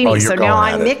martini. Oh, you're so going now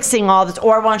at I'm it. mixing all this,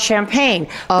 or I want champagne.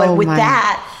 Oh, but with my.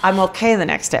 that, I'm okay the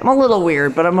next day. I'm a little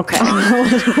weird, but I'm okay.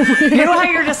 You know how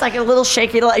you're just like a little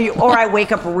shaky, or I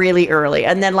wake up really early,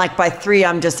 and then like by 3,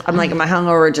 I'm like, am I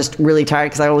hungover? Just really tired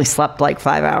because I only slept like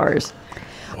 5 hours.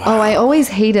 Oh, I always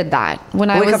hated that when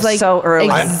I was like so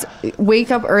early. Wake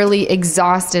up early,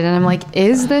 exhausted, and I'm like,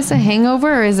 is this a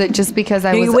hangover or is it just because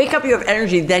you wake up, you have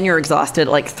energy, then you're exhausted at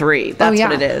like 3. That's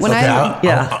what it is. When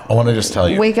I want to just tell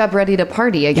you, wake up ready to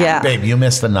party again. Yeah. babe, you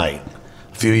missed a night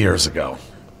a few years ago.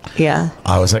 Yeah.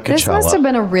 I was at Coachella. This must have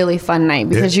been a really fun night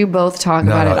because you both talk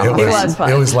about it all. It was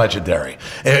fun. It was legendary.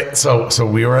 So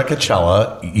we were at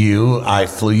Coachella. I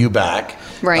flew you back.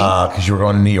 Right. Because you were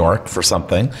going to New York for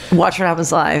something. Watch What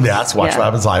Happens Live. Yeah, that's Watch What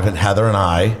Happens Live. And Heather and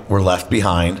I were left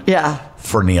behind. Yeah.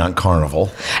 For Neon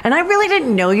Carnival. And I really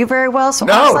didn't know you very well. So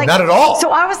No, I was like, not at all. So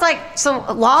I was like,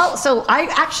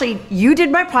 you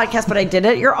did my podcast, but I did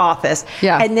it at your office.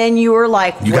 Yeah. And then you were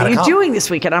like, what are you come. doing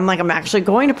this weekend? I'm like, I'm actually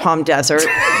going to Palm Desert.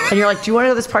 And you're like, do you want to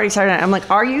go to this party Saturday night? I'm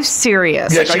like, are you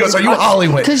serious? Yeah, like, she goes, are you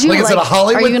Hollywood? Because you is it a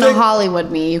Hollywood are you going to thing?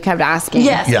 Hollywood me? You kept asking.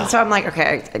 Yes. Yeah. And so I'm like,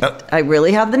 okay, I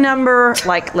really have the number.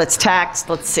 Like, let's text.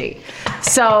 Let's see.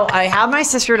 So I have my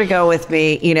sister to go with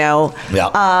me,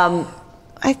 Yeah.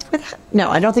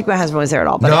 I don't think my husband was there at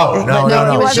all. But No. He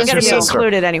It's wasn't just going to your be sister.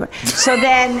 included anyway. So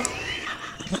then,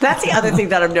 that's the other thing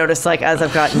that I've noticed, like, as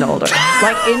I've gotten older.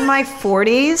 Like, in my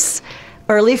 40s,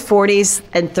 early 40s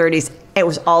and 30s, it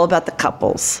was all about the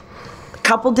couples.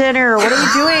 Couple dinner, what are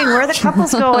we doing? Where are the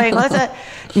couples going? What's it?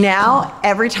 Now,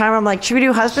 every time I'm like, should we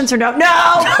do husbands or no?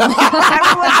 No!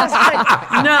 Everyone's just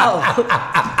like, no.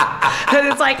 And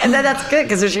it's like, and then that's good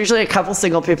because there's usually a couple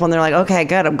single people and they're like, okay,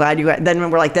 good, I'm glad you got,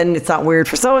 then we're like, then it's not weird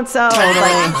for so-and-so.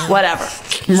 Like, whatever.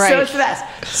 Right. So it's the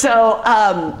best. So,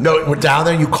 No, we're down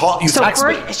there. You text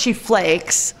me. she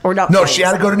flakes, or not. No, flakes. she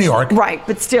had to go to New York. Right,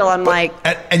 but still, I'm like,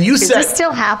 and you is said, this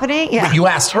still happening? Yeah. You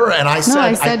asked her, and I said, No,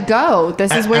 I said go.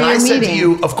 This is where and you're I said meeting. to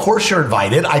you, of course you're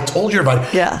invited. I told you you're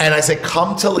invited. Yeah. And I said,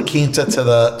 come to La Quinta to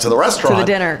the restaurant. To the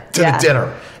dinner. To Yeah. the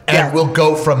dinner. And Yeah. we'll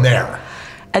go from there.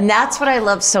 And that's what I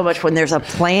love so much, when there's a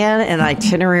plan and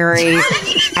itinerary.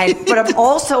 But I'm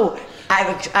also,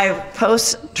 I have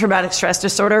post-traumatic stress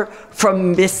disorder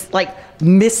from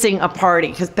missing a party.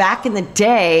 Because back in the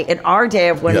day, in our day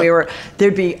of when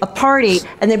there'd be a party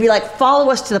and they'd be like, follow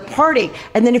us to the party.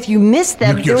 And then if you missed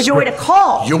them, there was no way to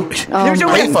call. There's no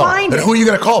way to find it. And who are you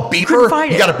going to call? Beeper?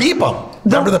 You got to beep them.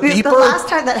 Remember the beeper? The last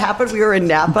time that happened, we were in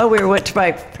Napa. We went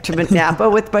to Napa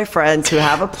with my friends who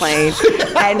have a plane,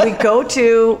 and we go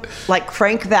to like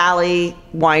Frank Valley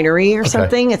Winery or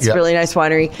something. It's a really nice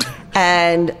winery,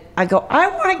 and I go, I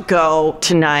want to go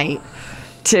tonight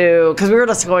because we were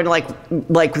just going to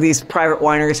like these private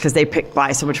wineries because they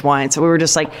buy so much wine. So we were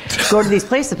just like go to these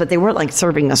places, but they weren't like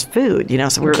serving us food,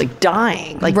 So we were like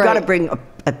dying. Like, you got to bring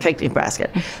a picnic basket.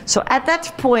 So at that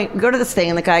point, we go to this thing,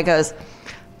 and the guy goes,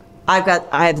 I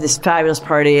have this fabulous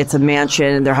party. It's a mansion,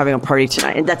 and they're having a party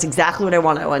tonight. And that's exactly what I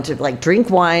want. I want to like drink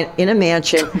wine in a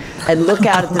mansion and look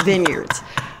out at the vineyards.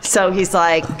 So he's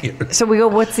like, so we go,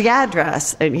 what's the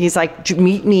address? And he's like,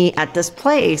 meet me at this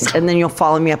place, and then you'll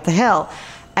follow me up the hill.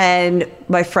 And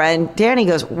my friend Danny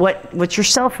goes, what's your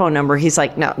cell phone number? He's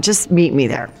like, no, just meet me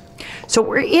there. So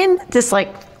we're in this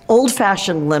like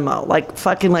old-fashioned limo, like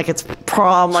fucking like it's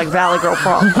prom, like Valley Girl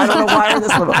prom. I don't know why we're in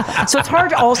this limo. So it's hard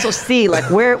to also see like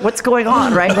what's going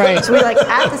on, right? Right. So we're like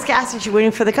at this gas station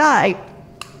waiting for the guy.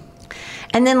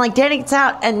 And then like Danny gets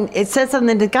out and it says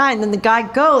something to the guy, and then the guy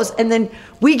goes, and then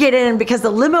we get in, and because the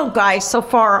limo guy is so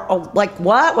far, like,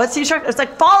 what? What's the instruction? It's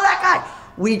like, follow that guy.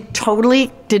 We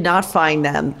totally did not find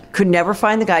them, could never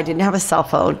find the guy, didn't have a cell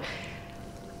phone.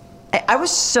 I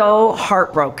was so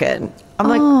heartbroken. I'm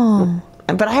like,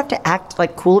 but I have to act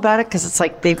like cool about it because it's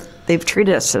like they've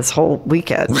treated us this whole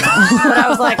weekend. But I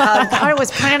was like, I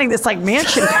was planning this like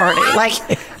mansion party, like,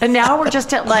 and now we're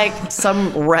just at like some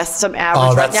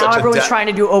average. Right now everyone's trying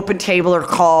to do open table or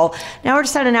call. Now we're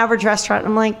just at an average restaurant.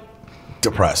 And I'm like,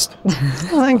 depressed.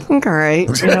 Like, great,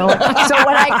 So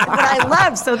what I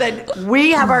love, so then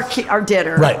we have our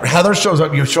dinner. Right. Heather shows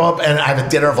up. You show up, and I have a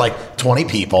dinner of like 20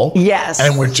 people. Yes.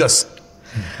 And we're just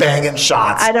banging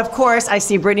shots. And of course, I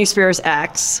see Britney Spears'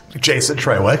 ex, Jason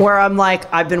Trewick. where I'm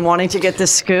like, I've been wanting to get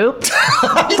this scoop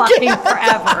fucking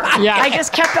forever. Yeah. I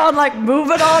just kept on like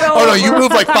moving on over. Oh no, you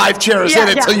moved like 5 chairs in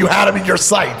until you had him in your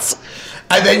sights.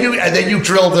 And then you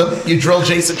drilled him. You drilled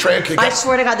Jason Trewick. I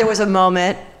swear to God, there was a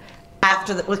moment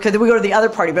after because we go to the other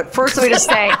party, but first let me just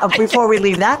say before we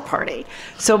leave that party.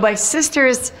 So my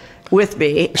sister's with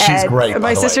me. She's great.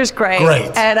 My sister's great.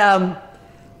 Great.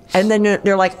 And then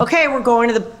they're like, okay, we're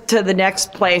going to the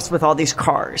next place with all these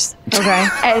cars. Okay.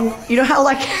 And you know how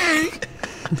like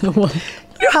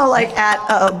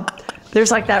at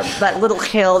There's like that little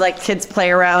hill that kids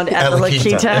play around at the La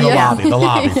Quinta. In the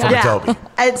lobby for Adobe.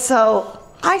 And so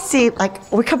I see,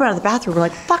 like, we come out of the bathroom, we're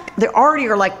like, fuck, they already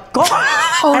are like gone.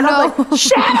 And I'm like,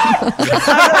 shit!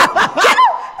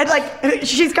 And like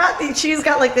she's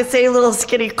got like the same little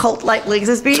skinny cult-like legs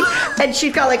as me, and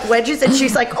she's got like wedges, and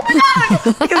she's like, oh my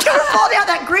god, it's gonna fall down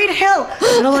that great hill.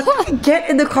 And I'm like, get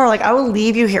in the car, like I will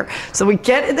leave you here. So we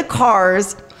get in the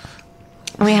cars,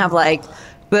 and we have like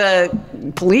the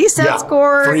police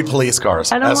escort, 3 police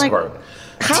cars, and I'm escort. like,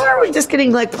 how are we just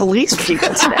getting like police people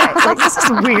today? Like this is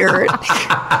weird.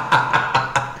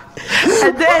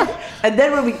 And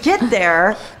then when we get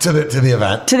there to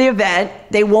the event,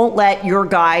 they won't let your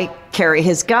guy carry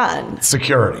his gun.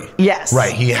 Security. Yes.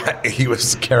 Right. He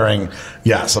was carrying,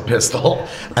 a pistol,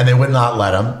 and they would not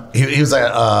let him. He was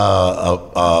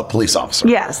a police officer.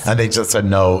 Yes. And they just said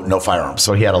no firearms.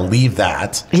 So he had to leave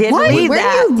that. He had to leave Where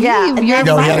that. do you leave your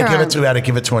No, he had firearm? to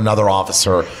give it to another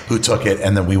officer who took it,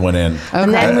 and then we went in. Okay.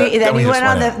 And then we just went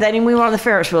on in. then we went on the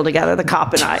Ferris wheel together, the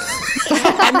cop and I.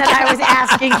 And then I was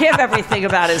asking him everything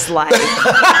about his life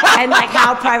and like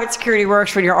how private security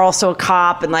works when you're also a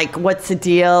cop, and like what's the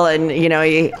deal. And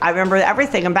I remember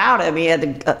everything about him. He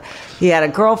had a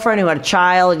girlfriend who had a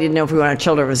child. He didn't know if he wanted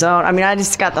children of his own. I mean, I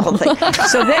just got the whole thing.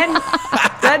 So then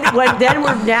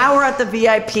we're at the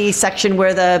VIP section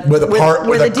where the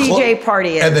DJ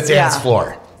party is and the dance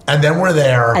floor. And then we're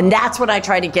there. And that's when I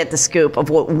tried to get the scoop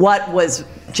of what was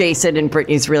Jason and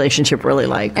Brittany's relationship really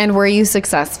like. And were you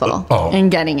successful in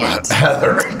getting it?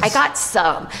 Heather. I got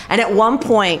some. And at one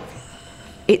point,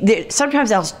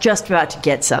 sometimes I was just about to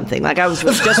get something. Like I was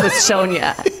just with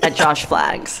Sonia at Josh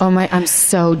Flagg's. Oh my, I'm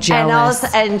so jealous.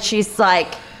 And she's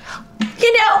like,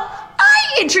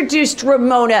 I introduced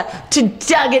Ramona to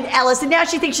Doug and Ellis, and now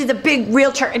she thinks she's a big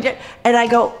realtor. And I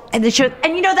go, and then she goes,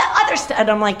 and that other stuff. And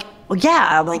I'm like, well,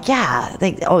 yeah. I'm like, yeah.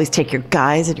 They always take your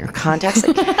guys and your contacts.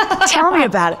 Like, tell me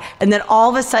about it. And then all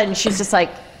of a sudden, she's just like,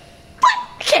 what?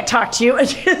 I can't talk to you. And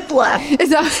she just left. She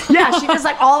just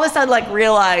like all of a sudden like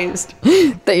realized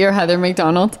that you're Heather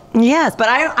McDonald. Yes, but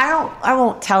I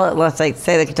won't tell it unless I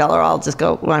say they can tell her. I'll just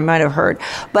go, well, I might have heard.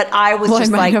 But I was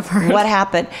just like, what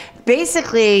happened?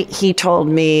 Basically, he told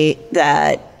me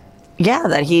that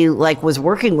he like was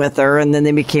working with her, and then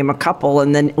they became a couple,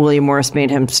 and then William Morris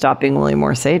made him stop being William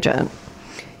Morris' agent.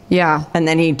 Yeah. And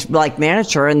then he like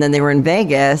managed her, and then they were in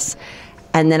Vegas.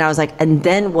 And then I was like, and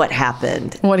then what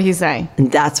happened? What did he say?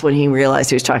 And that's when he realized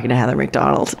he was talking to Heather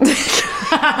McDonald. And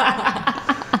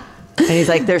he's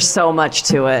like, there's so much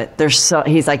to it.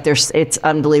 It's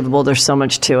unbelievable. There's so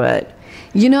much to it.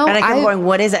 And I kept going,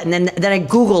 what is it? And then I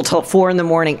Googled till 4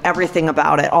 a.m, everything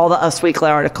about it, all the Us Weekly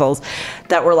articles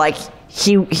that were like,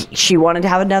 she wanted to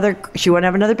have another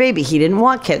baby. He didn't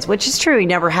want kids, which is true. He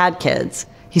never had kids.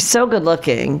 He's so good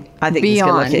looking. I think he's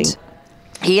good looking.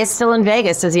 He is still in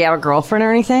Vegas. Does he have a girlfriend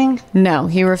or anything? No,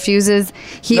 he refuses.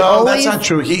 That's not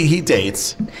true. He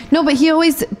dates. No, but he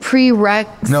always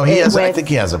prereqs. No, he has. I think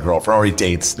he has a girlfriend, or he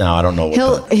dates now. I don't know.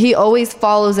 He always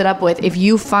follows it up with, if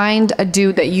you find a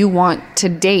dude that you want to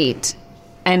date,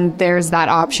 and there's that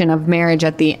option of marriage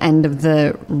at the end of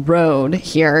the road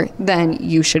here, then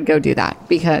you should go do that,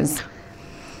 because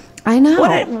I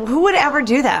know. Who would ever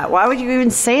do that? Why would you even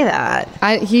say that?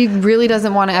 He really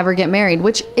doesn't want to ever get married,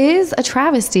 which is a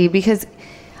travesty, because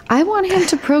I want him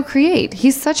to procreate.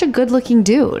 He's such a good-looking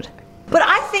dude. But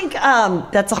I think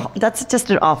that's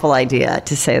just an awful idea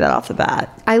to say that off the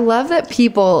bat. I love that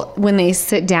people, when they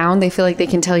sit down, they feel like they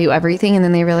can tell you everything, and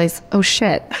then they realize, oh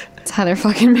shit, it's Heather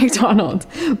fucking McDonald.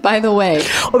 By the way.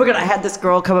 Oh my God, I had this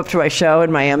girl come up to my show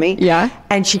in Miami. Yeah?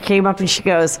 And she came up and she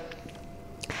goes,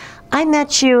 I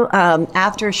met you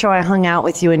after a show. I hung out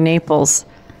with you in Naples.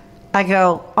 I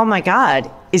go, oh my God,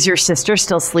 is your sister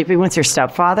still sleeping with your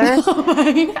stepfather?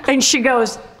 And she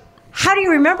goes, how do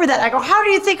you remember that? I go, how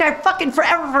do you think I fucking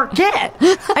forever forget?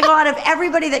 I go, out of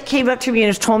everybody that came up to me and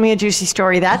has told me a juicy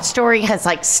story, that story has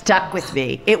like stuck with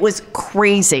me. It was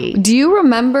crazy. Do you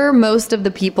remember most of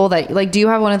the people that, like, do you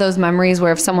have one of those memories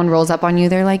where if someone rolls up on you,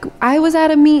 they're like, I was at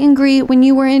a meet and greet when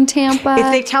you were in Tampa? If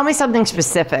they tell me something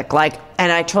specific, like, and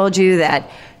I told you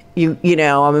that you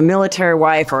know, I'm a military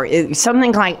wife or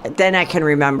something like, then I can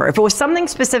remember. If it was something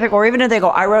specific, or even if they go,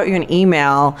 I wrote you an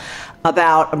email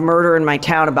about a murder in my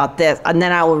town about this, and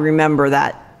then I will remember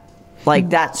that, like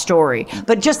that story.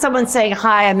 But just someone saying,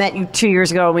 hi, I met you 2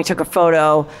 years ago and we took a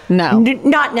photo. No.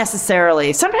 Not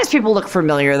necessarily. Sometimes people look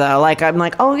familiar though. Like I'm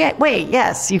like, oh yeah, wait,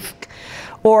 yes.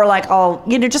 Or like,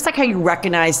 just like how you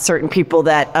recognize certain people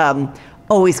that,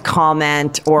 always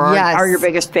comment or are your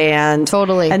biggest fan.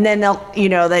 Totally. And then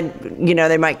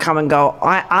they might come and go,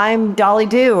 I'm Dolly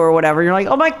Do or whatever. You're like,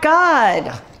 oh my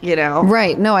God. you know?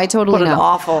 Right. No, I totally What an know.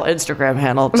 awful Instagram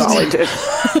handle Dolly did.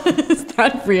 Is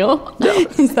that real? No.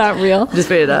 Is that real? Just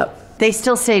made it up. They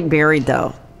still stayed married,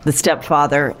 though. The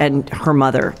stepfather and her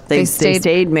mother. They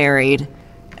stayed married,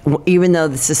 even though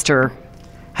the sister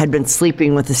had been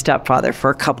sleeping with the stepfather for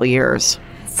a couple of years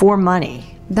for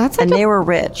money. And they were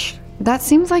rich. That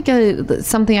seems like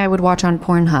something I would watch on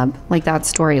Pornhub, like that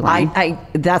storyline.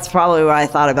 That's probably what I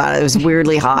thought about it. It was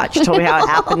weirdly hot. She told me how it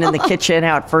happened in the kitchen,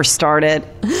 how it first started.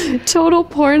 Total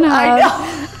Pornhub. I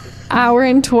know. Hour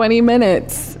and 20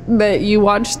 minutes that you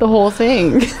watched the whole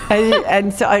thing.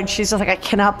 and she's just like, I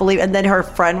cannot believe. And then her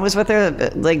friend was with her,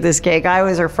 like this gay guy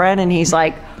was her friend, and he's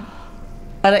like,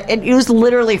 and it was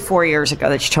literally 4 years ago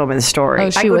that she told me the story. Oh,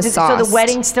 she was sauced. So the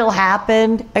wedding still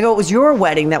happened? I go, it was your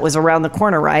wedding that was around the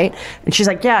corner, right? And she's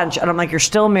like, yeah. And I'm like, you're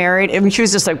still married? I mean, she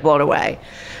was just like blown away.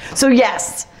 So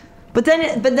yes. But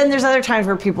then there's other times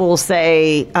where people will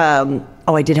say, oh,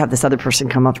 I did have this other person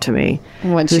come up to me.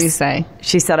 What'd she say?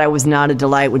 She said I was not a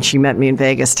delight when she met me in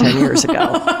Vegas 10 years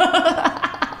ago.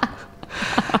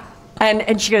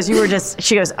 And she goes,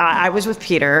 I was with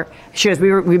Peter. She goes,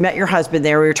 we met your husband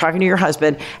there. We were talking to your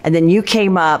husband. And then you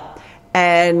came up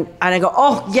and I go,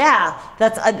 oh yeah,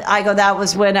 that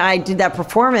was when I did that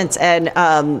performance. And,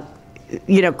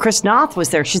 Chris Noth was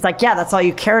there. She's like, yeah, that's all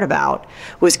you cared about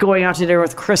was going out to dinner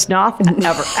with Chris Noth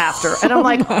ever after. And I'm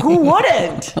like, who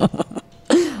wouldn't?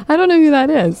 I don't know who that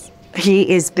is. He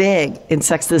is Big in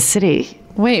Sex and the City.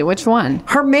 Wait, which one?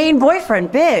 Her main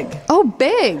boyfriend, Big. Oh,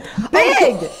 Big.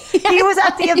 Yes. He was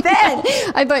at the event.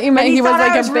 I thought you meant he was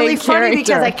like a big really character. Funny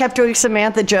because I kept doing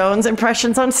Samantha Jones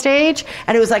impressions on stage,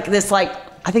 and it was like this, I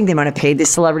think they might have paid these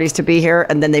celebrities to be here,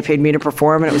 and then they paid me to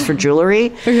perform, and it was for jewelry.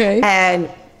 Okay. And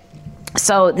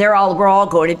so we're all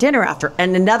going to dinner after.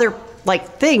 And another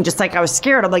thing, just like I was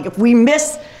scared, I'm like, if we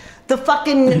miss the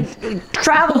fucking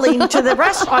traveling to the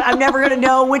restaurant, I'm never going to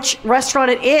know which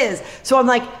restaurant it is. So I'm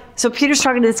like, so Peter's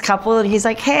talking to this couple and he's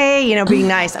like, hey, being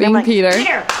nice. And I'm like, Peter,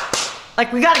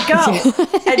 we got to go.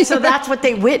 And so that's what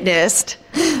they witnessed.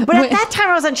 But at that time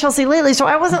I was on Chelsea Lately, so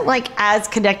I wasn't as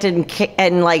connected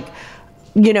and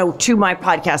to my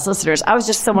podcast listeners. I was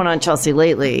just someone on Chelsea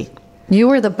Lately. You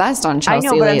were the best on Chelsea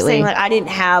Lately. I know, but I'm saying I didn't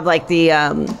have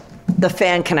the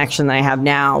fan connection that I have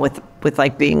now with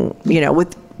being,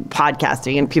 with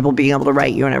podcasting and people being able to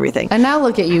write you and everything. And now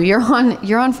look at you. You're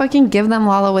on fucking Give Them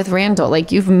Lala with Randall.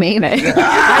 You've made it.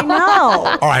 I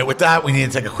know. All right, with that, we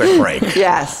need to take a quick break.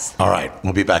 Yes. All right,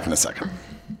 we'll be back in a second.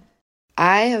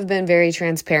 I have been very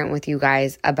transparent with you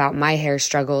guys about my hair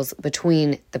struggles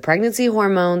between the pregnancy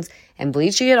hormones and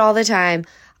bleaching it all the time.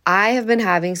 I have been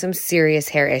having some serious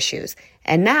hair issues.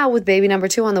 And now with baby number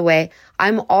 2 on the way,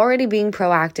 I'm already being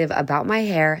proactive about my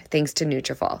hair thanks to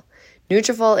Nutrafol.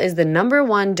 Nutrafol is the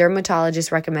 #1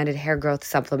 dermatologist recommended hair growth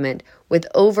supplement with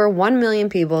over 1 million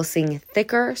people seeing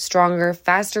thicker, stronger,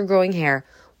 faster growing hair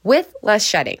with less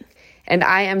shedding. And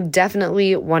I am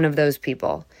definitely one of those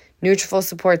people. Nutrafol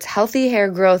supports healthy hair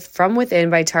growth from within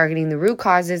by targeting the root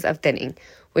causes of thinning,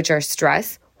 which are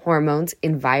stress, hormones,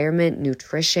 environment,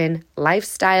 nutrition,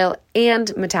 lifestyle,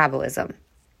 and metabolism.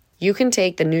 You can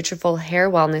take the Nutrafol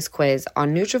Hair Wellness Quiz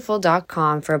on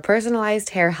Nutrafol.com for a personalized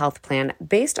hair health plan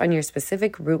based on your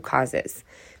specific root causes.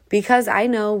 Because I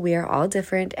know we are all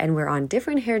different and we're on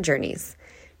different hair journeys.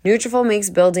 Nutrafol makes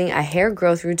building a hair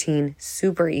growth routine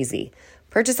super easy.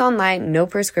 Purchase online, no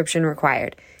prescription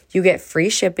required. You get free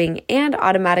shipping and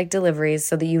automatic deliveries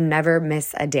so that you never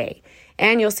miss a day.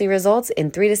 And you'll see results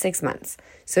in 3 to 6 months.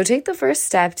 So take the first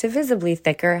step to visibly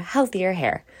thicker, healthier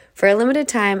hair. For a limited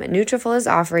time, Nutrafol is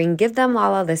offering Give Them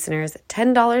Lala listeners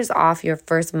 $10 off your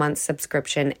first month's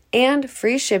subscription and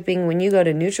free shipping when you go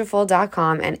to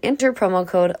Nutrafol.com and enter promo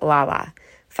code LALA.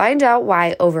 Find out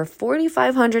why over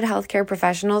 4,500 healthcare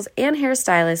professionals and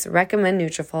hairstylists recommend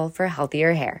Nutrafol for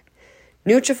healthier hair.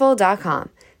 Nutrafol.com,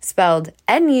 spelled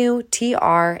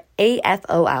Nutrafol.com,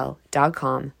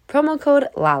 promo code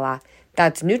LALA.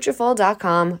 That's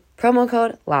Nutrafol.com, promo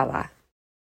code LALA.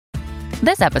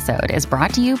 This episode is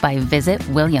brought to you by Visit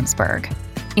Williamsburg.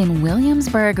 In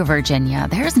Williamsburg, Virginia,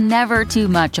 there's never too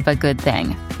much of a good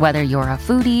thing. Whether you're a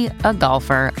foodie, a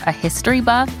golfer, a history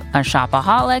buff, a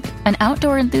shopaholic, an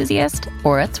outdoor enthusiast,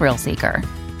 or a thrill seeker,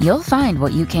 you'll find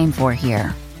what you came for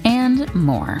here and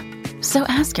more. So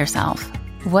ask yourself,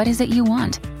 what is it you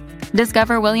want?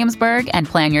 Discover Williamsburg and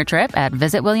plan your trip at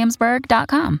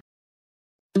visitwilliamsburg.com.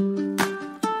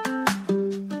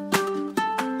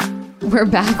 We're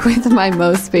back with my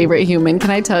most favorite human.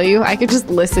 Can I tell you? I could just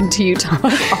listen to you talk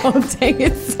all day.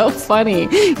 It's so funny.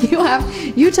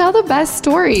 You tell the best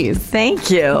stories. Thank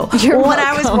you. When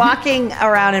I was walking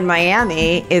around in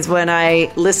Miami is when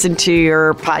I listened to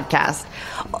your podcast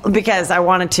because I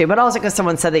wanted to, but also because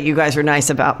someone said that you guys were nice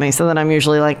about me. So then I'm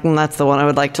usually like, that's the one I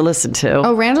would like to listen to.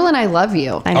 Oh, Randall and I love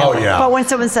you. I know. Oh, yeah. But when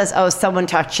someone says, someone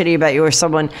talked shitty about you or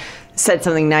someone said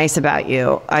something nice about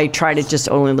you, I try to just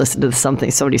only listen to something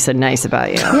somebody said nice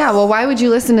about you. Yeah, well, why would you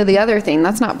listen to the other thing?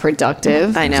 That's not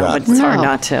productive. I know, Exactly. but it's hard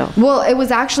not to. Well, it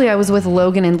was actually, I was with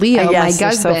Logan and Leo, Yes, my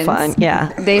they're so husbands. fun.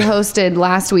 Yeah. They hosted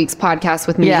last week's podcast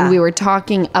with me, Yeah. and we were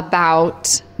talking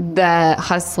about the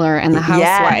hustler and the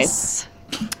housewife. Yes.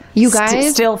 You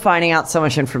guys... Still finding out so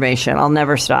much information. I'll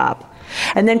never stop.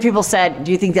 And then people said,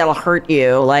 do you think that'll hurt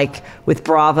you, like with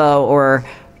Bravo or,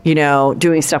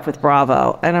 doing stuff with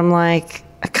Bravo? And I'm like,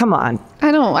 come on.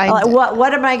 I don't...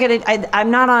 What am I going to...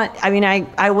 I'm not on... I mean,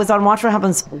 I was on Watch What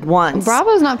Happens once.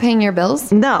 Bravo's not paying your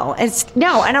bills? No.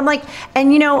 And I'm like...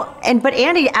 But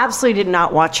Andy absolutely did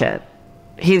not watch it.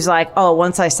 He was like,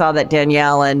 once I saw that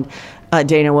Danielle and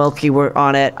Dana Wilkie were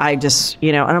on it, I just,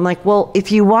 and I'm like, well,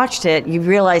 if you watched it, you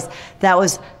realize that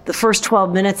was the first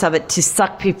 12 minutes of it to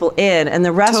suck people in. And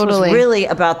the rest was really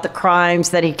about the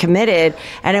crimes that he committed.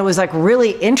 And it was like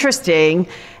really interesting.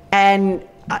 And,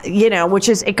 which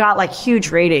is, it got like huge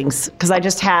ratings because I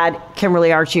just had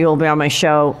Kimberly Archie, who will be on my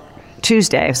show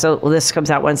Tuesday. So this comes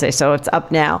out Wednesday. So it's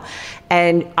up now.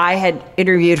 And I had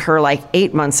interviewed her like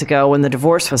 8 months ago when the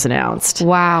divorce was announced.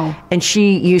 Wow. And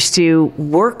she used to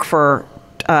work for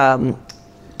Tom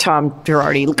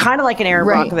Girardi, kind of like an Aaron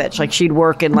Brockovich. Like she'd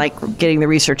work in like getting the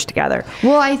research together.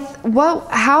 Well,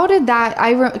 how did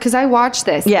that, because I watched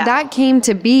this. Yeah. That came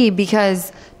to be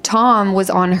because Tom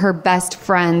was on her best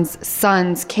friend's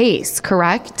son's case,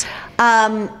 correct?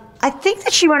 I think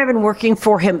that she might have been working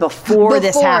for him before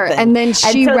this happened. And then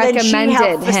she recommended then she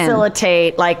helped him.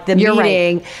 Facilitate like the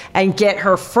meeting and get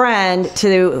her friend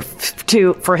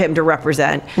for him to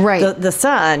represent the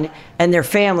son and their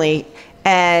family.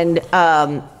 And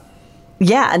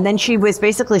and then she was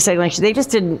basically saying like they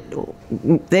didn't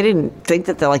think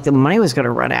that the money was going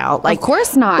to run out. Like, of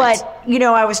course not. But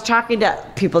I was talking to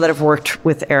people that have worked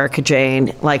with Erica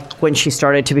Jane, like when she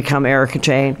started to become Erica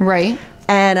Jane, right?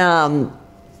 And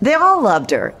they all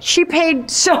loved her. She paid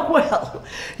so well.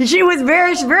 She was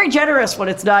very, very generous when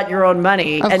it's not your own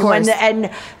money. Of course.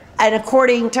 And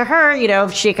according to her,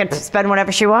 she could spend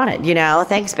whatever she wanted.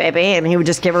 Thanks, baby, and he would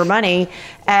just give her money.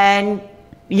 And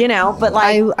but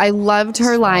like I loved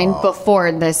her line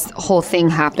before this whole thing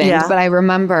happened. Yeah. But I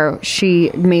remember she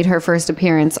made her first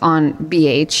appearance on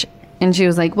BH. And she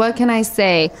was like, what can I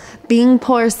say? Being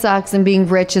poor sucks and being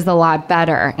rich is a lot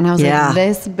better. And I was like,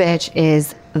 this bitch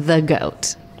is the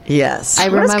GOAT. Yes. I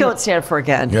what remember, does GOAT stand for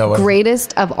again? Yeah,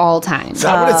 greatest of all time. Is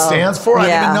that what it stands for? I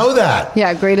didn't even know that.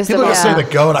 Yeah, greatest People of all say time.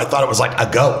 the goat. I thought it was like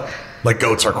a goat. Like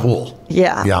goats are cool.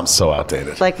 Yeah. Yeah, I'm so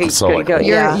outdated. Like a I'm so good goat, old.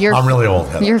 yeah. I'm really old,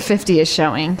 Heather. Your 50 is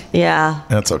showing. Yeah.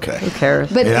 That's okay. Who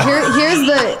cares? But here's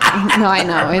the... No, I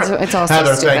know. It's all so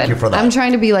Heather, stupid. thank you for that. I'm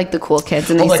trying to be like the cool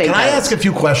kids, and they say Can I goat. ask a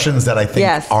few questions that I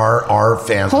think our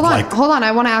fans Hold would on, like? hold on.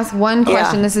 I want to ask one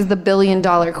question. Yeah. This is the $1 billion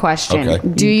question. Okay.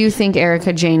 Do you think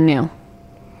Erica Jane knew?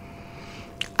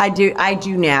 I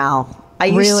do now. I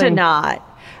used to not.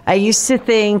 I used to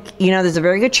think, there's a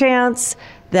very good chance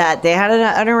that they had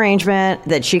an arrangement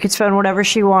that she could spend whatever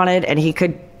she wanted and he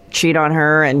could cheat on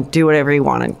her and do whatever he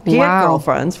wanted. He had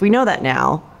girlfriends. We know that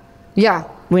now. Yeah.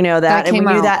 We know that. And we came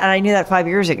knew out. that. And I knew that 5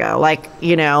 years ago. Like,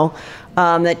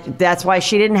 that's why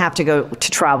she didn't have to go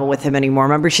to travel with him anymore.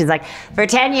 Remember, she's like, for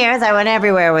 10 years, I went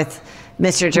everywhere with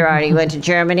Mr. Girardi. Went to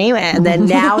Germany. And then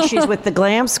now she's with the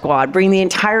Glam Squad. Bring the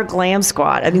entire Glam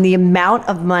Squad. I mean, the amount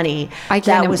of money I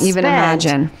can't that was even spent.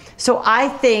 imagine. So I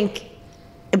think...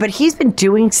 But he's been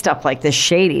doing stuff like this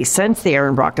shady since the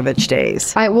Aaron Brockovich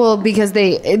days. Because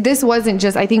this wasn't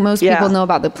just, I think most people know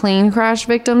about the plane crash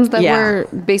victims that were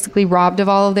basically robbed of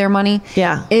all of their money.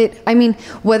 Yeah.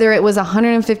 Whether it was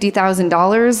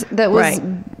 $150,000 that was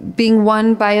being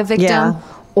won by a victim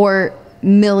or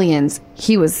millions,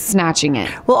 he was snatching it.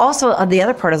 Well, also, the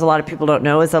other part is a lot of people don't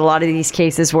know is that a lot of these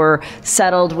cases were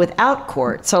settled without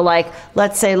court. So, like,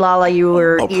 let's say, Lala, you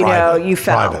were, you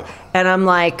fell. Private. And I'm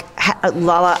like,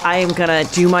 Lala, I am going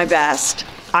to do my best.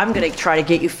 I'm going to try to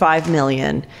get you $5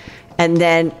 million. And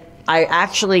then I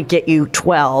actually get you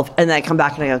 12, and then I come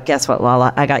back and I go, guess what,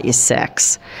 Lala? I got you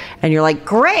 6. And you're like,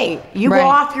 great, you go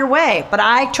off your way. But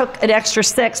I took an extra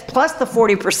 6 plus the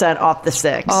 40% off the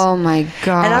 6. Oh my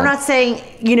God. And I'm not saying,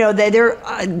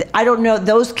 I don't know,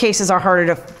 those cases are harder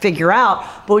to figure out,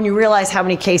 but when you realize how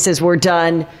many cases were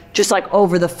done just like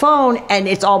over the phone, and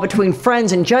it's all between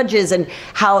friends and judges, and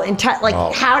how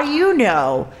how do you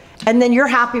know? And then you're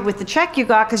happy with the check you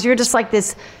got because you're just like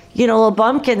this, little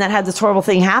bumpkin that had this horrible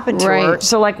thing happen to her.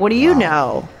 So like, what do you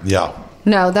know? Yeah.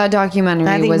 No, that documentary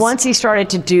I think once he started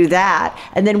to do that,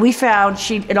 and then we found,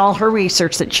 in all her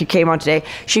research that she came on today,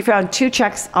 she found 2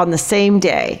 checks on the same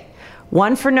day.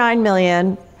 One for $9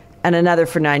 million and another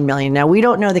for $9 million. Now, we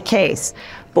don't know the case,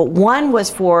 but one was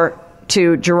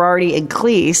to Girardi and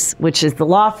Cleese, which is the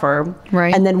law firm,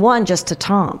 right? And then one just to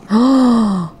Tom.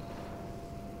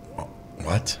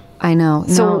 What? I know.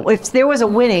 So if there was a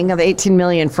winning of $18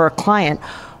 million for a client,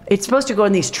 it's supposed to go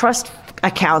in these trust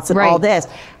accounts and all this.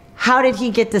 How did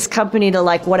he get this company to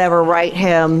write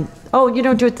him? Oh, you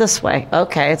don't do it this way.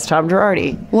 Okay, it's Tom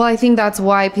Girardi. Well, I think that's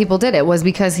why people did it, was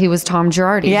because he was Tom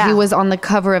Girardi. Yeah. He was on the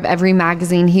cover of every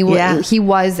magazine. He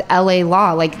was LA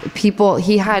Law.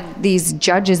 He had these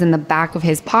judges in the back of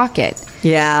his pocket.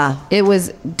 Yeah. It was,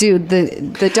 dude,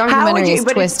 the documentary is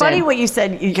but twisted. It's funny what you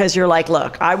said, because you're like,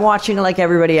 look, I'm watching like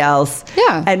everybody else.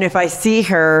 Yeah. And if I see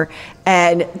her,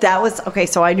 and that was, okay,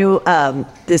 so I knew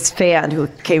this fan who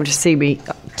came to see me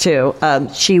too.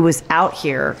 She was out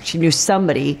here. She knew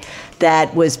somebody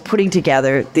that was putting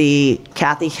together the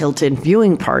Kathy Hilton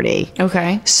viewing party.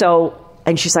 Okay. So,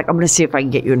 and she's like, I'm going to see if I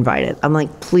can get you invited. I'm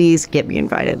like, please get me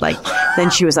invited. Then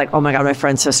she was like, oh my God, my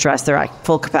friend's so stressed. They're at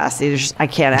full capacity. I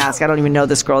can't ask. I don't even know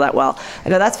this girl that well. I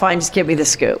go, that's fine. Just give me the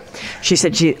scoop. She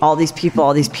said, all these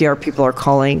PR people are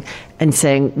calling and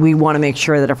saying, we want to make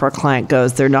sure that if our client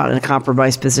goes, they're not in a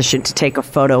compromised position to take a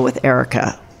photo with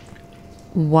Erica.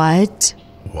 What?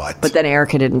 But then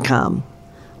Erica didn't come.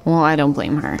 Well, I don't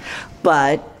blame her.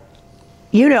 But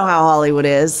you know how Hollywood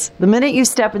is. The minute you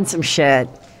step in some shit,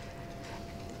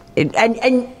 and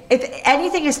if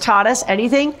anything has taught us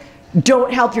anything,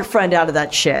 don't help your friend out of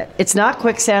that shit. It's not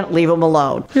quicksand. Leave them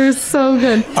alone. You're so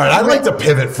good. All right, I'd like to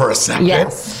pivot for a second.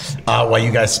 Yes. While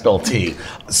you guys spill tea.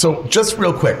 So just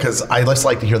real quick, because I just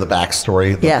like to hear the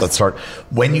backstory. Yes. Let's start.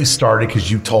 When you started, because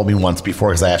you told me once before,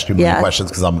 because I asked you many questions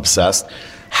because I'm obsessed.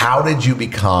 How did you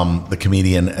become the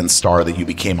comedian and star that you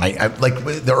became? I like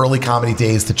the early comedy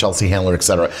days to Chelsea Handler, et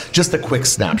cetera. Just a quick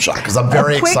snapshot, because I'm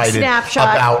very excited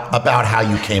about how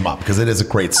you came up, because it is a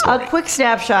great story. A quick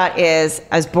snapshot is,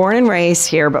 I was born and raised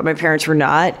here, but my parents were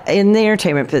not in the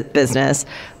entertainment business.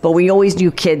 But we always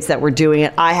knew kids that were doing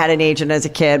it. I had an agent as a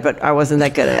kid, but I wasn't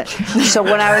that good at it. So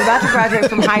when I was about to graduate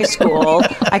from high school,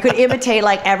 I could imitate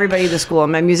like everybody in the school.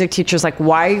 And my music teacher's like,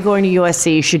 why are you going to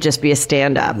USC? You should just be a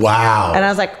stand-up. Wow. And I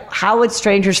was like, how would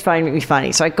strangers find me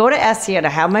funny? So I go to SC and I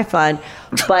have my fun,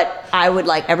 but I would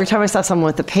every time I saw someone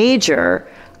with a pager,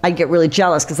 I'd get really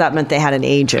jealous because that meant they had an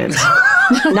agent.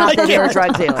 Not that they were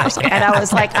drug dealers. And I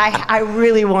was like, I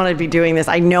really want to be doing this.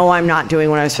 I know I'm not doing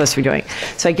what I'm supposed to be doing.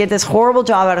 So I get this horrible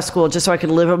job out of school just so I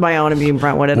could live on my own and be in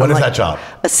Brentwood. And what is that job?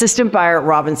 Assistant buyer at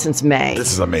Robinson's May.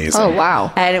 This is amazing. Oh,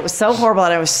 wow. And it was so horrible,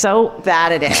 and I was so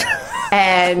bad at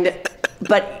it.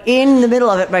 But in the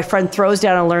middle of it, my friend throws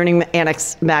down a Learning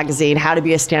Annex magazine, How to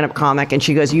Be a Stand-Up Comic, and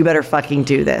she goes, you better fucking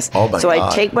do this. Oh my God.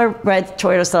 I take my red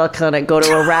Toyota Celica, go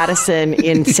to a Radisson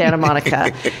in Santa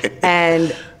Monica,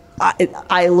 and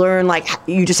I learn,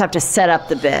 you just have to set up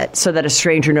the bit so that a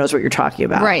stranger knows what you're talking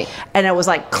about. Right. And it was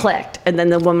clicked. And then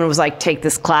the woman was like, take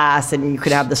this class and you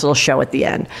could have this little show at the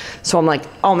end. So I'm like,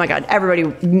 oh my God, everybody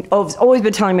has always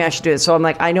been telling me I should do this. So I'm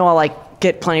like, I know I'll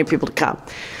get plenty of people to come.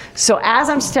 So as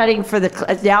I'm studying for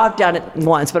now I've done it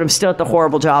once, but I'm still at the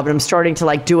horrible job, and I'm starting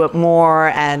to do it more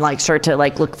and start to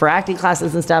look for acting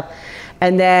classes and stuff.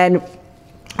 And then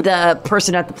the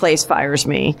person at the place fires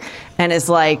me and is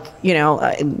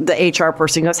the HR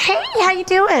person goes, hey, how you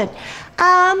doing?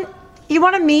 You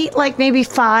want to meet maybe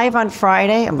 5 on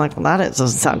Friday? I'm like, well, that doesn't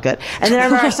sound good. And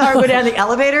then I saw her go down the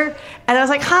elevator and I was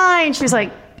like, hi. And she's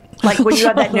like when you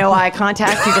have that no eye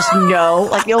contact, you just know.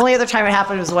 The only other time it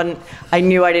happened was when I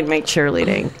knew I didn't make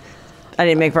cheerleading. I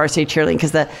didn't make varsity cheerleading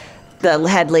because the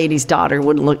head lady's daughter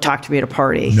wouldn't talk to me at a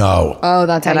party. No. Oh,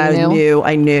 that's how you knew?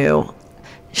 I knew.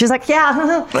 She's like, yeah.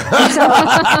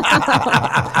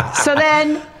 So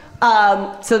then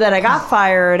I got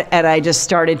fired, and I just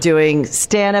started doing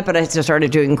stand-up, and I just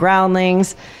started doing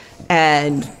Groundlings,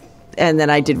 and then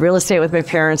I did real estate with my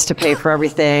parents to pay for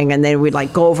everything, and they would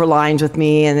go over lines with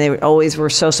me, and they always were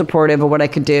so supportive of what I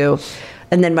could do.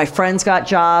 And then my friends got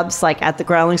jobs at the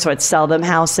Groundlings, so I'd sell them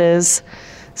houses.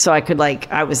 So I could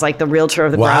I was like the realtor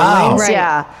of the Wow. groundlings. Right.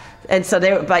 Yeah. And so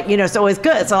so it was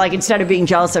good. So like, instead of being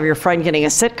jealous of your friend getting a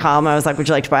sitcom, I was like, would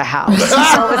you like to buy a house?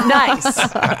 So it was nice.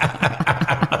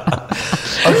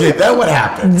 Okay, then what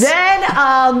happens?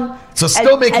 Then, So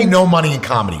still making no money in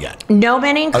comedy yet. no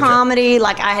money in comedy.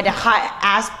 Like, I had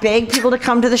to beg people to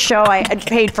come to the show. I had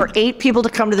paid for 8 people to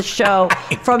come to the show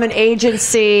from an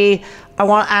agency. I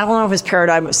don't know if it was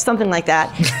Paradigm, it was something like that.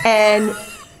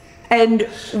 And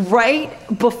right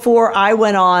before I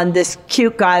went on, this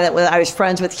cute guy that I was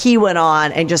friends with, he went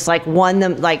on and just won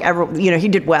them, he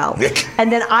did well.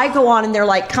 And then I go on and they're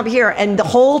like, come here. And the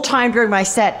whole time during my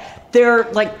set,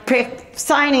 they're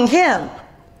signing him.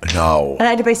 No. And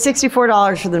I had to pay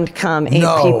 $64 for them to come, 8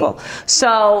 people.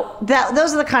 So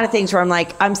those are the kind of things where I'm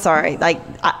like, I'm sorry.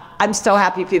 I'm so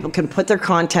happy people can put their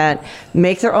content,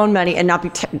 make their own money, and not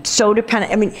be so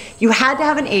dependent. I mean, you had to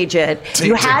have an agent.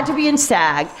 You had to be in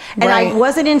SAG. And I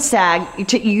wasn't in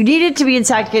SAG. You needed to be in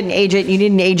SAG to get an agent. You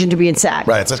need an agent to be in SAG.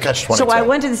 Right, it's a catch-22. So I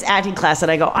went to this acting class, and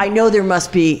I go, I know there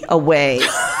must be a way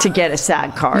to get a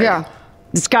SAG card. Yeah.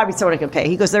 There's got to be someone I can pay.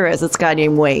 He goes, there is. It's a guy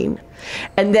named Wayne.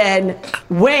 And then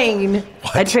Wayne,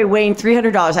 I'd pay Wayne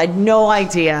 $300. I had no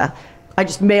idea. I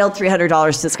just mailed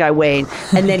 $300 to this guy, Wayne.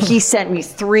 And then he sent me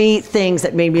 3 things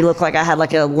that made me look like I had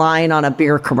a line on a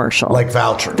beer commercial. Like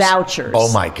vouchers. Vouchers.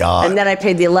 Oh, my God. And then I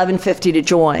paid the $11.50 to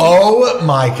join. Oh,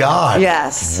 my God.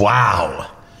 Yes. Wow.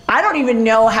 I don't even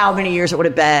know how many years it would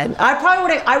have been.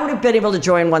 I would have been able to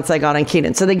join once I got on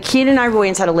Kenan. So then Kenan and Ivory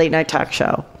Wayans had a late night talk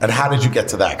show. And how did you get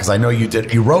to that? Because I know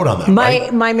you wrote on that,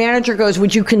 right? My manager goes,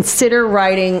 would you consider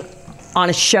writing on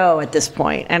a show at this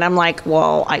point? And I'm like,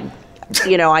 well, I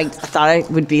thought I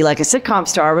would be like a sitcom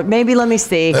star, but maybe let me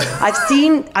see. I've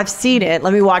seen it.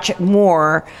 Let me watch it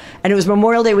more. And it was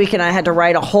Memorial Day weekend. I had to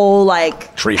write a whole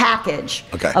package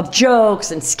of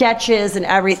jokes and sketches and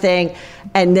everything,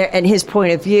 and his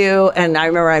point of view. And I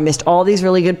remember I missed all these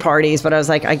really good parties, but I was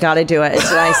like, I got to do it. And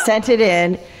so I sent it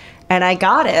in. And I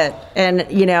got it, and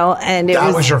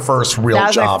that was your first real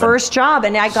job. That was my first job,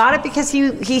 and I got it because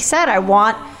he said,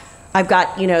 I've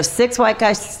got 6 white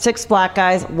guys, 6 black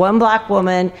guys, 1 black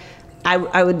woman.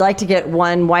 I would like to get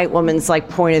 1 white woman's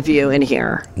point of view in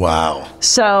here. Wow.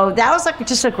 So that was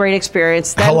just a great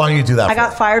experience. Then how long did you do that I for?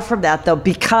 got fired from that though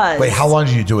because. Wait, how long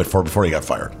did you do it for before you got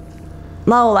fired?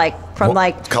 No, from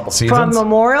a couple seasons? From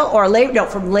Memorial or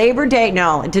from Labor Day.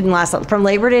 No, it didn't last long. From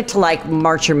Labor Day to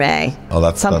March or May. Oh,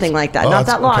 that's something like that. Oh, not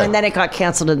that long, okay. and then it got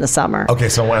canceled in the summer. Okay,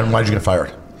 so why did you get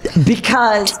fired?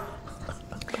 Because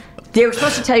they were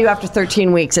supposed to tell you after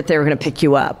 13 weeks that they were going to pick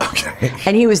you up. Okay.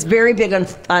 And he was very big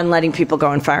on letting people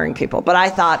go and firing people. But I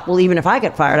thought, well, even if I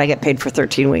get fired, I get paid for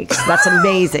 13 weeks. That's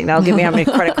amazing. That'll give me how many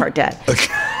credit card debt.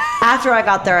 Okay. After I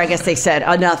got there, I guess they said,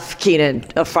 enough, Kenan,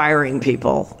 of firing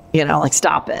people.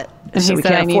 Stop it. So we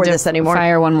can't afford this anymore.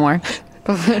 Fire 1 more.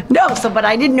 No, but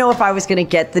I didn't know if I was going to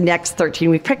get the next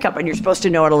 13-week pickup, and you're supposed to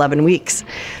know at 11 weeks.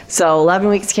 So 11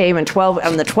 weeks came, and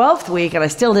on the 12th week, and I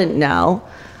still didn't know.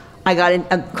 I got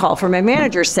a call from my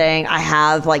manager saying, I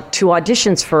have 2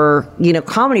 auditions for,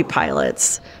 comedy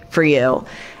pilots for you.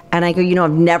 And I go,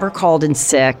 I've never called in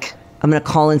sick. I'm going to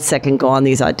call in sick and go on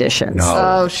these auditions. No.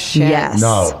 Oh, shit. Yes.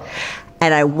 No.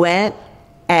 And I went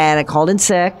and I called in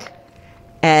sick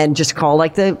and just called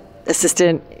the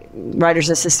writer's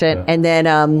assistant. Yeah. And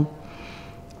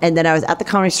then I was at the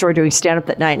Comedy Store doing stand-up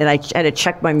that night, and I had to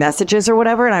check my messages or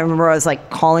whatever. And I remember I was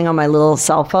calling on my little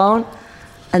cell phone.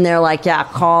 And they're like, yeah,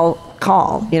 call.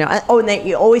 And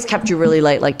they always kept you really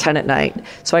late, 10 at night.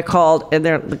 So I called, and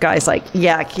the guy's like,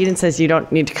 yeah, Kenan says you don't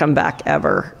need to come back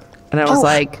ever. And I was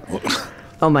like,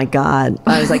 oh my God.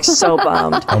 I was so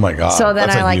bummed. Oh my God. So then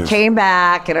I came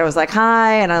back, and I was like,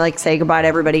 hi, and I say goodbye to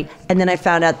everybody. And then I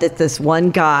found out that this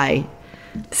one guy,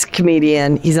 this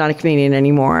comedian, he's not a comedian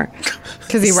anymore.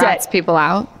 Because he rats people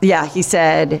out? Yeah, he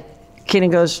said,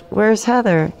 Kenan goes, where's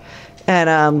Heather?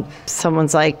 And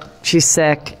someone's like, she's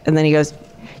sick. And then he goes,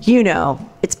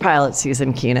 it's pilot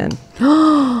season, Kenan.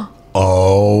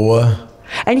 Oh.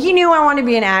 And he knew I wanted to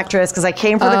be an actress because I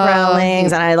came for the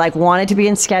Groundlings, and I wanted to be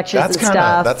in sketches and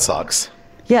stuff. That sucks.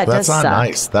 Yeah, that's not suck.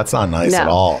 nice. That's not nice at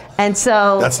all. And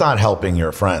so that's not helping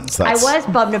your friends. I was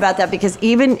bummed about that because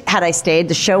even had I stayed,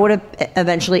 the show would have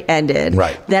eventually ended.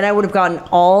 Right. Then I would have gotten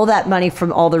all that money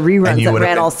from all the reruns that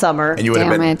ran all summer. And you would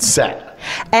have been set.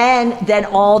 And then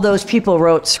all those people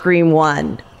wrote Scream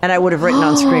 1, and I would have written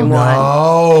on Scream 1.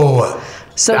 Oh.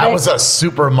 So that was a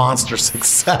super monster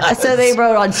success. So they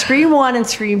wrote on Scream 1 and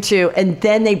Scream 2, and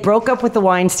then they broke up with the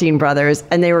Weinstein brothers,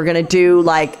 and they were going to do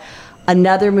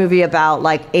another movie about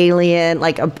Alien,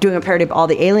 doing a parody of all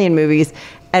the Alien movies.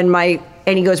 And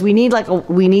he goes, we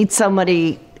need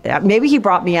somebody maybe he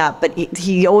brought me up, but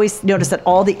he always noticed that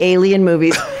all the alien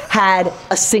movies had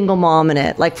a single mom in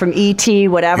it, like from E.T.,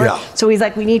 whatever. Yeah. So he's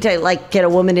like, we need to like get a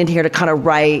woman in here to kind of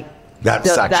write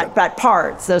those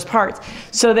parts.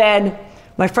 So then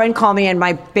my friend called me, and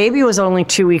my baby was only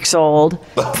 2 weeks old,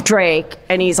 Drake,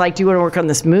 and he's like, do you want to work on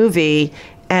this movie?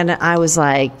 And I was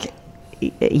like,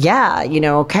 yeah,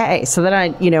 okay. So then I,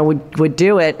 would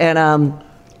do it.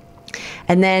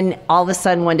 And then all of a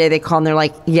sudden one day they called and they're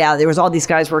like, yeah, there was all these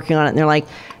guys working on it. And they're like,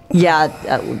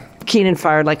 yeah, Keenan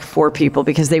fired like 4 people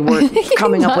because they weren't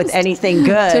coming up with anything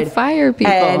good. To fire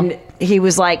people. And he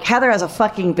was like, Heather has a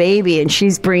fucking baby and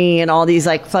she's bringing in all these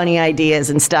like funny ideas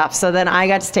and stuff. So then I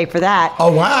got to stay for that.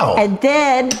 Oh, wow. And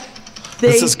then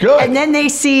this is good. And then they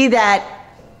see that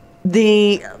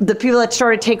the people that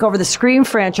started to take over the Scream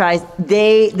franchise,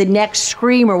 the next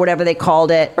Scream or whatever they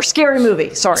called it, or Scary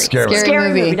Movie, sorry.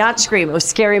 Scary movie. Not Scream. It was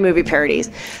Scary Movie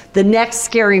parodies. The next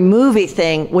Scary Movie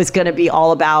thing was going to be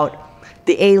all about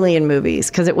the alien movies,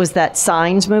 because it was that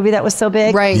Signs movie that was so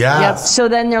big. Right. Yes. Yep. So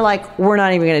then they're like, we're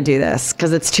not even going to do this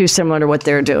because it's too similar to what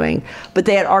they're doing. But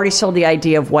they had already sold the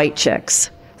idea of white chicks.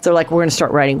 So they're like, we're going to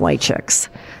start writing white chicks.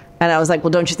 And I was like,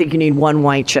 well, don't you think you need one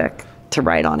white chick to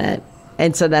write on it?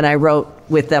 And so then I wrote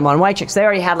with them on White Chicks. They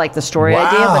already had like the story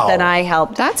idea, but then I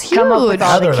helped come up with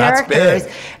all Heather, the characters. that's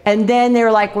big. And then they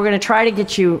were like, we're going to try to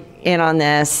get you in on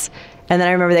this. And then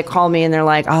I remember they called me and they're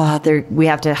like, we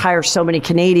have to hire so many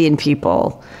Canadian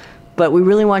people, but we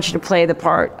really want you to play the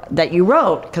part that you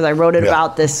wrote, because I wrote it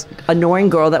about this annoying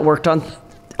girl that worked on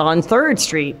 3rd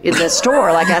Street in the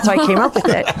store. Like, that's how I came up with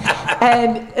it.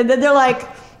 And then they're like,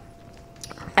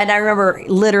 and I remember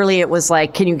literally it was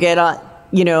like, can you get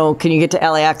to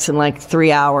LAX in like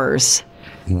 3 hours?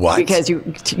 What? Because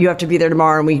you have to be there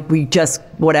tomorrow, and we just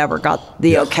got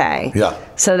the okay. Yeah.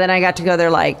 So then I got to go there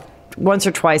like once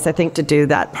or twice, I think, to do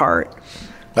that part.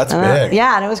 That's big.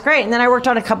 Yeah, and it was great. And then I worked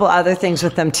on a couple other things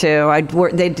with them too.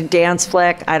 They did Dance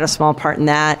Flick. I had a small part in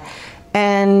that.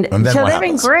 And then so what they've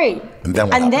been happens? great. And then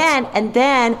what happens?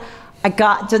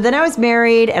 then then I was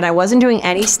married and I wasn't doing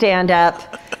any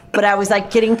stand-up. But I was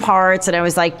like getting parts, and I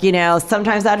was like,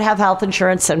 sometimes I'd have health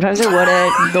insurance, sometimes I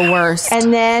wouldn't. The worst.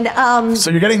 And then, So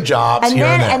you're getting jobs here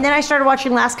and there. and then I started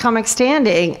watching Last Comic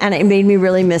Standing, and it made me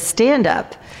really miss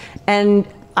stand-up. And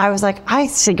I was like, I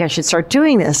think I should start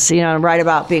doing this, write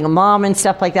about being a mom and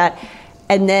stuff like that.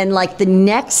 And then, like the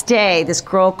next day, this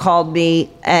girl called me,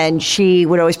 and she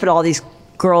would always put all these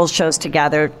girls shows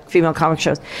together, female comic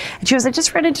shows. And she was like,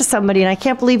 just ran into somebody and I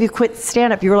can't believe you quit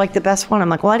stand-up. You were like the best one. I'm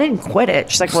like, well, I didn't quit it.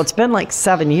 She's like, well, it's been like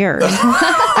 7 years. And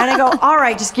I go, all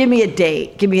right, just give me a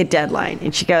date. Give me a deadline.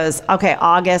 And she goes, okay,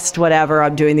 August, whatever.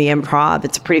 I'm doing the Improv.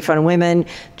 It's Pretty Fun Women.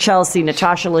 Chelsea,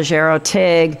 Natasha Leggero,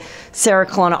 Tig, Sarah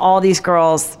Colonna, all these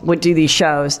girls would do these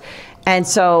shows. And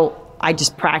so I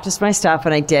just practiced my stuff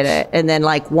and I did it. And then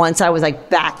like once I was like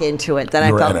back into it, then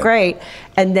I felt great.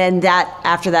 And then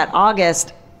after that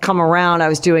August come around, I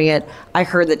was doing it. I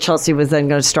heard that Chelsea was then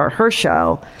going to start her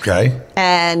show. Okay.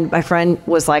 And my friend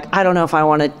was like, I don't know if I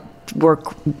want to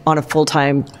work on a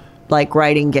full-time like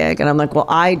writing gig. And I'm like, well,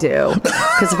 I do.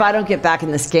 Because if I don't get back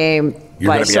in this game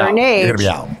by a certain age, you're going to be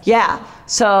out. Yeah.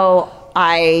 So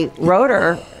I wrote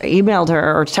her, emailed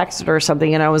her or texted her or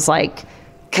something. And I was like,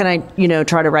 can I,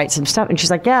 try to write some stuff? And she's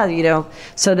like, yeah,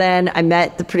 So then I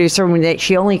met the producer when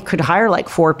she only could hire like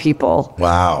 4 people.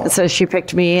 Wow. And so she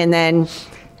picked me, and then,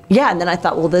 and then I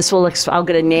thought, well, I'll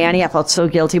get a nanny. I felt so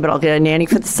guilty, but I'll get a nanny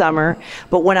for the summer.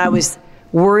 But when I was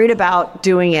worried about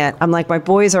doing it, I'm like, my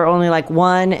boys are only like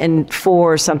 1 and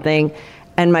 4 or something.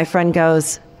 And my friend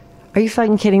goes, are you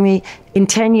fucking kidding me? In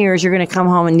 10 years, you're going to come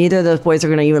home and neither of those boys are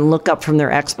going to even look up from their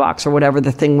Xbox or whatever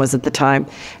the thing was at the time.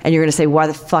 And you're going to say, why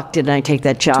the fuck didn't I take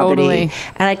that job Totally. at E?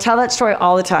 And I tell that story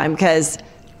all the time because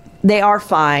they are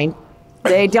fine.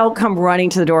 They don't come running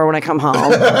to the door when I come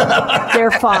home.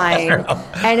 They're fine.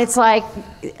 And it's like,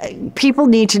 people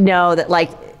need to know that,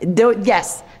 like,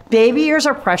 yes, baby years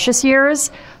are precious years.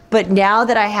 But now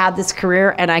that I have this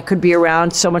career and I could be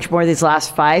around so much more these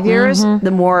last 5 years, the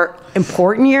more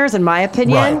important years, in my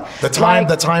opinion. Right. The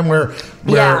time where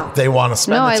they want to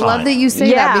spend the time. No, I love that you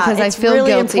say that because I feel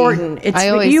really guilty. Important. I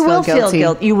always you will feel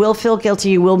guilty. You will feel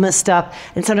guilty. You will miss stuff.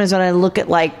 And sometimes when I look at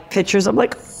like pictures, I'm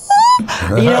like,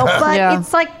 but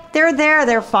it's like they're there,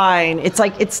 they're fine. It's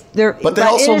like But they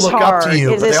also look up to you.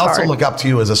 But they also look up to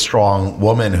you as a strong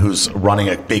woman who's running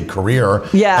a big career.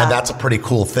 Yeah, and that's a pretty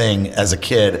cool thing as a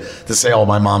kid to say, "Oh,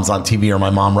 my mom's on TV," or "My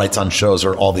mom writes on shows,"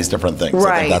 or all these different things.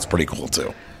 Right. I think that's pretty cool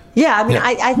too. Yeah, I mean,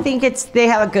 I think they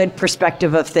have a good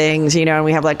perspective of things, and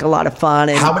we have like a lot of fun.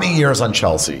 And how many years on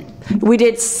Chelsea? We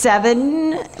did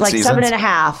 7, like seasons?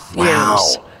 7.5 years.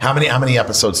 Wow. How many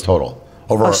episodes total?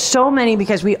 Over so many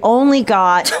because we only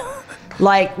got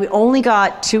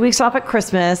 2 weeks off at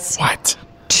Christmas. What?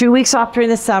 2 weeks off during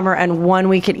the summer and 1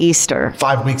 week at Easter.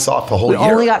 5 weeks off the whole We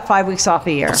year? only got 5 weeks off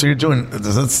a year. So you're doing,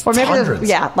 that's Or maybe hundreds.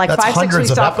 like That's 5, 6 hundreds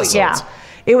weeks of off. episodes. Yeah.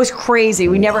 It was crazy.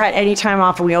 We never had any time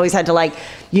off, and we always had to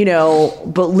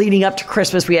but leading up to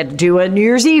Christmas, we had to do a New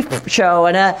Year's Eve show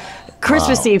and a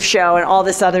Christmas Eve show and all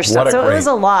this other stuff. So it was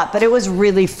a lot, but it was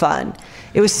really fun.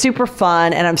 It was super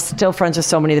fun, and I'm still friends with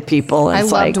so many of the people. And I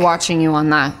loved watching you on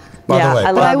that. By the way,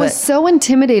 I But I love was it. so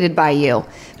intimidated by you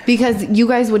because you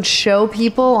guys would show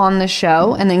people on the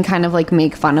show and then kind of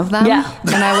make fun of them. Yeah.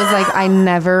 And I was like, I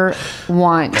never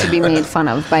want to be made fun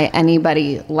of by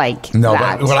anybody like No,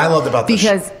 that. but what I loved about this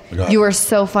because Go ahead. you were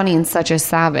so funny and such a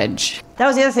savage. That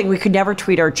was the other thing. We could never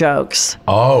tweet our jokes.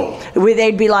 Oh.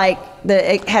 They'd be like, the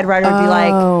head writer would be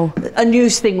like, a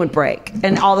news thing would break,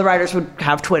 and all the writers would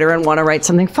have Twitter and want to write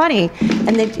something funny,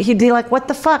 and he'd be like, "What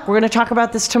the fuck? We're going to talk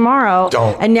about this tomorrow."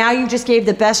 Don't. And now you just gave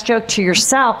the best joke to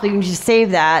yourself. You can just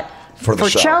save that For the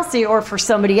show. Chelsea or for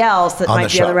somebody else that On might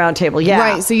the be on the show. round table. Yeah,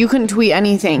 Right. So you couldn't tweet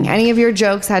anything. Any of your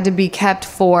jokes had to be kept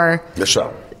for. The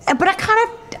show. But I kind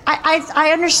of,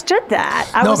 I understood that.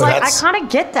 I was but like, I that's- kind of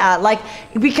get that.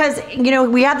 Because,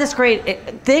 we had this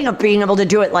great thing of being able to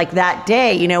do it that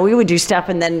day. We would do stuff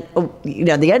and then,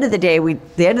 the end of the day, we'd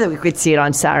see it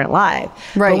on Saturday Night Live.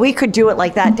 Right. But we could do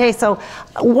it that day. So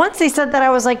once they said that, I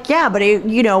was like, yeah, but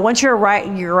once you're a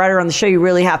writer on the show, you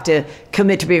really have to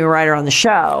commit to being a writer on the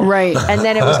show. Right. And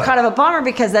then it was kind of a bummer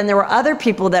because then there were other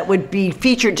people that would be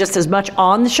featured just as much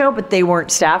on the show, but they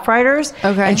weren't staff writers.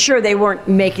 Okay. And sure, they weren't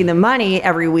making the money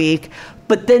every week,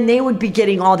 but then they would be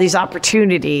getting all these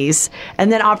opportunities,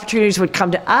 and then opportunities would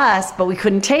come to us, but we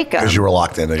couldn't take them. Because you were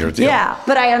locked into your deal. Yeah,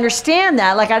 but I understand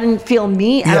that. I didn't feel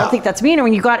mean. I Yeah. don't think that's mean.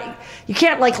 When you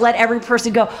can't let every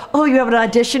person go, oh, you have an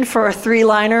audition for a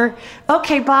 3-liner?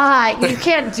 Okay, bye. You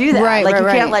can't do that. Right, you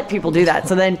right. can't let people do that.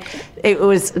 So then it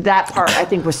was, that part I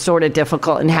think was sort of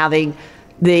difficult in having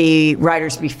the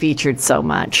writers be featured so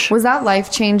much. Was that life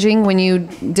changing when you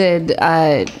did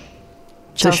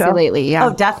Chelsea Lately? Yeah.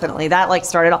 Oh, definitely. That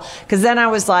started all, because then I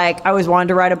was I always wanted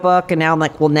to write a book, and now I'm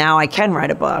like, well, now I can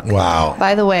write a book. Wow.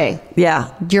 By the way, Yeah.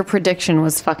 your prediction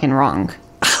was fucking wrong.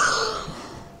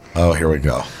 Oh, here we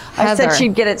go. I said Heather.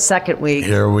 she'd get it second week.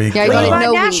 Here we Yeah, go. you But got a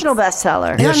no national weeks.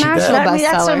 bestseller. Yeah, she did. national That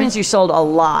still bestseller. means you sold a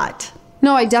lot.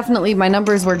 No, my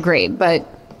numbers were great, but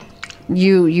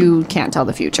you can't tell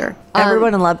the future.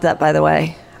 Everyone loved that, by the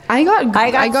way. I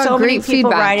got so many great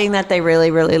people feedback. writing that they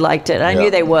really, really liked it. I Yeah.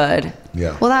 knew they would.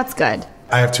 Yeah. Well, that's good.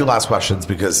 I have two last questions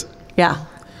because Yeah.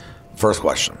 first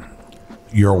question,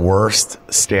 your worst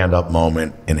stand-up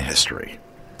moment in history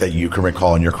that you can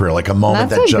recall in your career, like a moment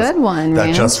That's that a just good one, that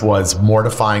man. just was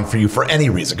mortifying for you for any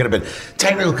reason. It could have been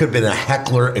technically, it could have been a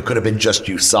heckler, it could have been just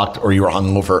you sucked or you were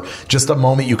hungover. Just a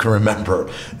moment you can remember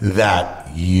that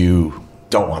you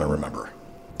don't want to remember.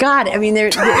 God, I mean,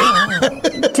 they're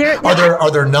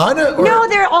Are there none? Or no,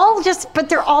 they're all but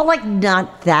they're all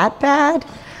not that bad.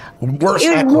 worst it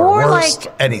was heckler, more worst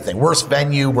anything, worst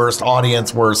venue, worst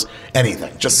audience, worst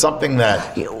anything. Just something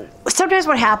that Sometimes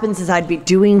what happens is I'd be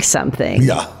doing something.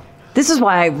 yeah. This is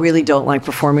why I really don't like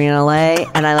performing in LA,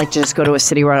 and I like to just go to a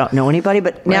city where I don't know anybody.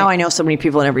 But now I know so many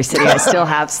people in every city. I still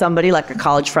have somebody, like a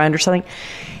college friend or something,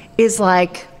 is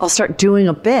I'll start doing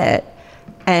a bit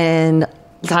and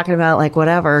talking about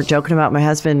whatever, joking about my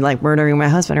husband, murdering my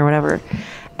husband or whatever.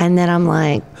 And then I'm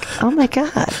like, oh my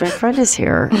God, my friend is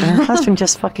here. And her husband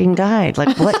just fucking died. What?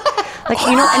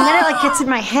 And then it gets in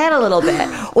my head a little bit.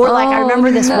 Or I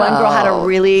remember this one girl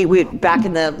had back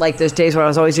in the, those days when I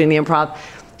was always doing the improv,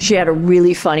 she had a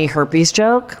really funny herpes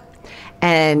joke.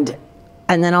 And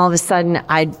then all of a sudden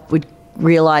I would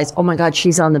realize, oh my God,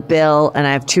 she's on the bill and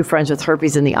I have two friends with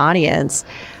herpes in the audience.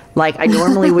 I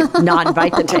normally would not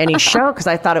invite them to any show because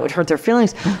I thought it would hurt their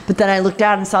feelings. But then I looked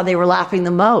out and saw they were laughing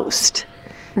the most.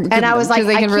 And I was like,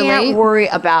 I can't relate? worry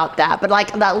about that. But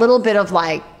that little bit of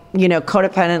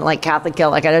codependent, Catholic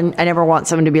guilt, I never want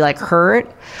someone to be hurt.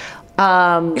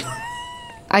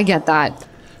 I get that.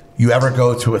 You ever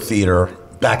go to a theater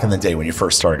back in the day when you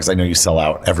first started? Because I know you sell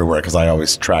out everywhere because I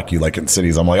always track you in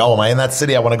cities. I'm like, oh, am I in that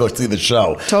city? I want to go see the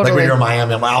show. Totally. When you're in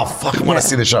Miami, I'm like, oh, fuck, I want to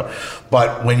see the show.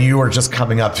 But when you were just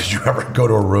coming up, did you ever go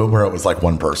to a room where it was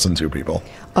one person, two people?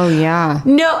 Oh, yeah.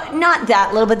 No, not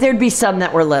that little, but there'd be some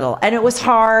that were little. And it was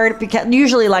hard because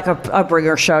usually a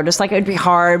bringer show, just it'd be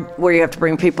hard where you have to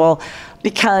bring people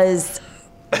because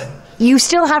you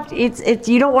still have to, it's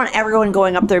you don't want everyone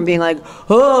going up there and being like,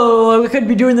 oh, I could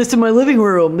be doing this in my living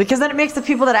room, because then it makes the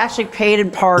people that actually paid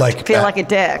and parked feel like a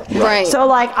dick. Right. So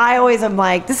like I always am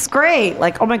like, this is great.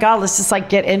 Like, oh my God, let's just like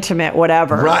get intimate,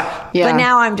 whatever. Right. Yeah. But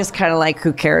now I'm just kind of like,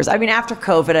 who cares? I mean, after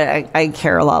COVID, I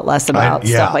care a lot less about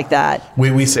stuff like that.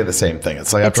 We say the same thing.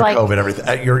 It's like after COVID,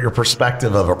 everything, your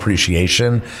perspective of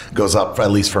appreciation goes up,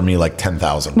 at least for me, like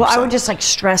 10,000%. Well, I would just like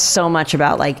stress so much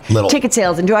about like ticket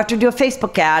sales, and do I have to do a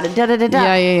Facebook ad and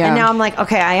da-da-da-da. Yeah. And now I'm like,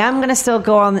 okay, I am going to still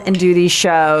go on and do these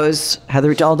shows,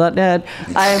 heatherdoll.net.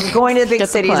 I'm going to the big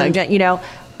cities,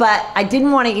 but I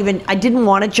didn't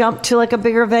want to jump to like a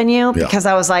bigger venue, because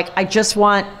I was like, I just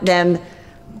want them,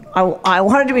 I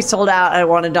wanted to be sold out. I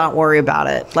want to not worry about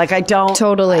it. Like, I don't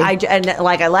totally.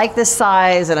 I like this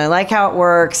size, and I like how it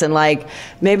works, and like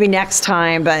maybe next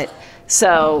time. But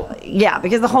so yeah,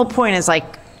 because the whole point is like,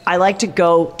 I like to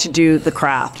go to do the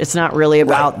craft. It's not really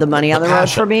about the money on the road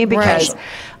for me, because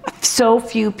so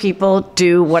few people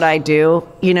do what I do,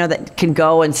 that can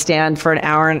go and stand for an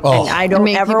hour. And I don't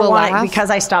ever want it, because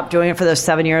I stopped doing it for those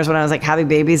 7 years when I was like having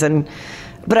babies,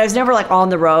 but I was never like on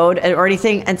the road or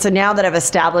anything. And so now that I've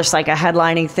established like a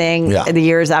headlining thing in the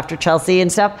years after Chelsea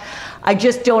and stuff, I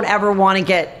just don't ever want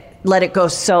to let it go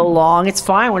so long. It's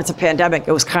fine when it's a pandemic.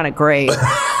 It was kind of great.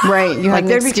 Right. You had an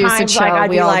there'd be excuse times to chill. like I'd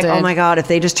We be all like, did. oh my God, if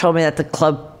they just told me that the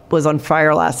club was on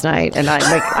fire last night, and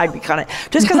I'd be kind of,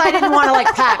 just because I didn't want to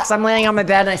like pack. So I'm laying on my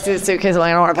bed and I see the suitcase, and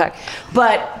I don't want to pack.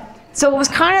 But so it was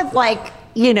kind of like,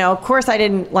 of course I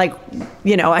didn't like,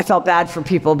 I felt bad for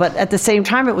people, but at the same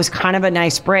time it was kind of a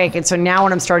nice break. And so now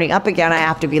when I'm starting up again, I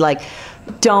have to be like,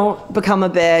 don't become a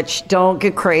bitch. Don't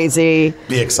get crazy.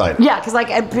 Be excited. Yeah, because like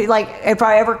if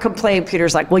I ever complain,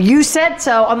 Peter's like, well, you said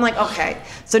so. I'm like, okay.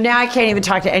 So now I can't even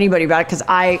talk to anybody about it, because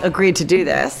I agreed to do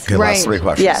this. Okay, last three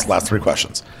questions. Yes. Last three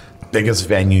questions. Biggest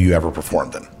venue you ever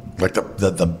performed in? Like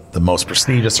the most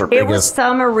prestigious or biggest? It was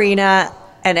some arena,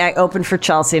 and I opened for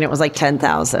Chelsea, and it was like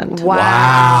 10,000.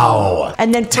 Wow.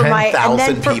 And then for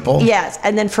 10,000 people? Yes.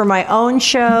 And then for my own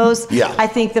shows, I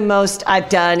think the most I've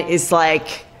done is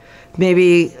like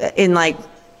maybe like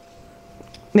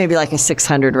a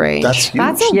 600 range. That's huge.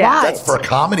 That's a lot. That's for a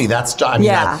comedy.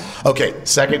 Okay,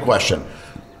 second question.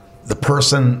 The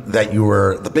person that you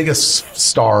were, the biggest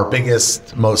star,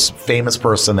 biggest, most famous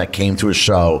person that came to a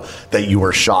show that you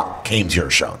were shocked came to your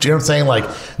show. Do you know what I'm saying? Like,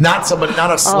 not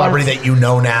a celebrity that you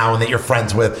know now and that you're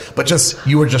friends with, but just,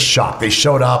 you were just shocked. They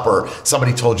showed up, or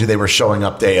somebody told you they were showing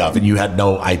up day of and you had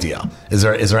no idea. Is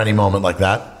there any moment like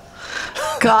that?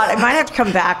 God, I might have to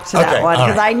come back to that one,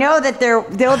 because I know that there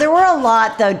were a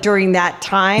lot though during that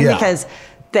time, because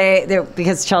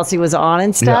because Chelsea was on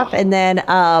and stuff, and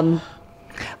then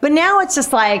but now it's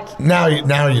just like now you're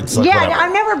just like,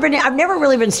 whatever. I've never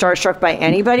really been starstruck by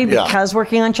anybody, because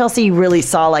working on Chelsea, you really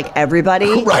saw like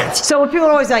everybody. Right. So when people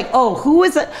are always like, oh, who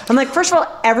is it? I'm like, first of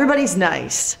all, everybody's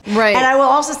nice. Right. And I will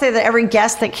also say that every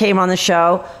guest that came on the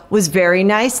show was very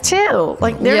nice too.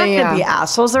 Like, they're not going to be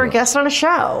assholes. They're a guest on a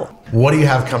show. What do you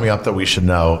have coming up that we should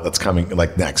know that's coming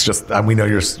like next? Just we know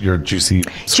your Juicy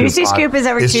Scoop. Juicy Scoop is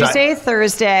every Tuesday,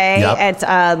 Thursday. Yep. It's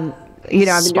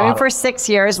I've been doing it for 6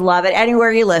 years. Love it.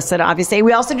 Anywhere you listen, obviously.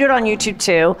 We also do it on YouTube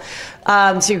too.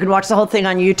 So you can watch the whole thing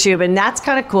on YouTube. And that's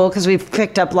kind of cool, because we've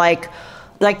picked up like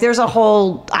there's a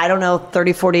whole,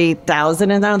 30, 40,000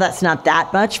 in there. That's not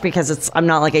that much, because I'm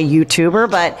not like a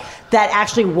YouTuber, but that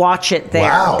actually watch it there.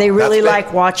 Wow, they really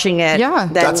like watching it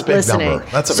than that's a big listening. number.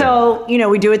 That's a so,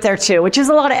 we do it there too, which is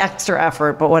a lot of extra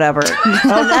effort, but whatever. That's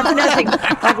another thing.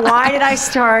 Like, why did I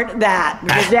start that?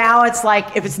 Because now it's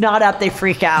like, if it's not up, they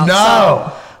freak out.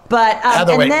 No. So, but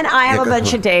then I have a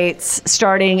bunch of dates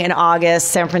starting in August,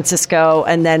 San Francisco,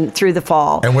 and then through the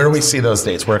fall. And where do we see those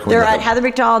dates? Where can we They're get at them?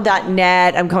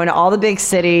 heathermcdonald.net. I'm going to all the big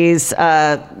cities.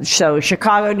 So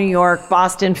Chicago, New York,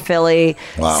 Boston, Philly,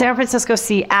 San Francisco,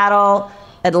 Seattle,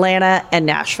 Atlanta, and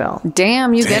Nashville.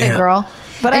 Damn, you get it, girl.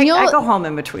 But I go home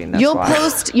in between. You'll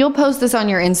post this on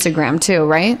your Instagram too,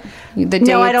 right? The dates.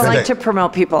 No, I don't like to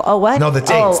promote people. Oh, what? No, the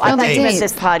dates. Oh, I The thought you meant dates.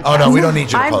 this podcast. Oh, no, we don't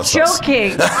need you to post I'm those.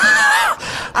 joking.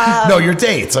 No, your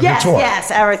dates of your tour.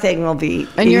 Yes, everything will be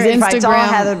And your easy. It's all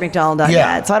Instagram. heathermcdonald.net.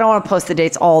 Yeah. So I don't want to post the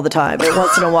dates all the time. But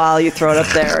once in a while, you throw it up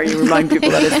there and you remind people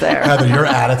that it's there. Heather, your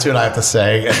attitude, I have to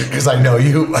say, because I know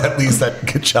you at least at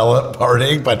Coachella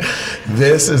partying, but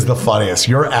this is the funniest.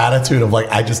 Your attitude of like,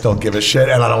 I just don't give a shit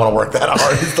and I don't want to work that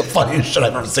hard is the funniest shit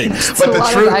I've ever seen. But a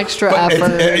lot of extra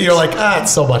effort. You're like,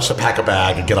 it's so much to pack a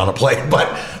bag and get on a plane. But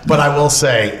I will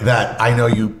say that I know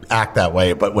you act that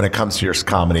way, but when it comes to your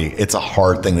comedy, it's a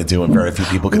hard hard thing to do, and very few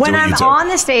people can do When what you I'm do. on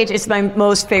the stage, it's my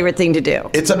most favorite thing to do.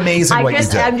 It's amazing what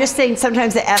you do. I'm just saying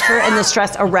sometimes the effort and the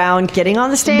stress around getting on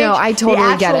the stage. No, I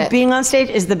totally get it. Being on stage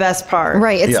is the best part.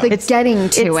 Right. It's the getting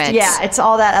to it. Yeah, it's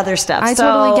all that other stuff. I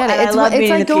totally get it. And It's, I love it's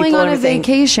meeting like the going people on and a everything.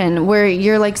 vacation where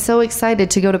you're like so excited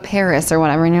to go to Paris or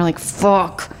whatever, and you're like,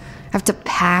 fuck, I have to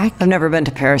pack. I've never been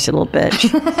to Paris, you little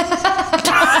bitch.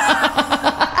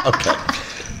 Okay.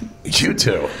 You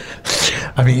two.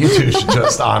 I mean, you two should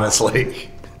just honestly.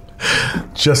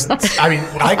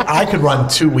 I could run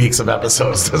 2 weeks of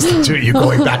episodes just the two of you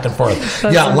going back and forth.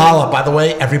 Lala, by the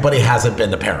way, everybody hasn't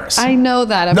been to Paris. I know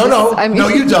that. No,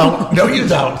 you don't. No, you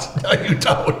don't. No, you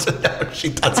don't. No, she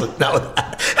doesn't know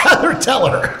that. Heather, tell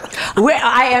her.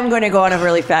 I am going to go on a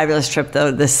really fabulous trip,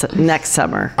 though, this next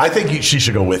summer. I think she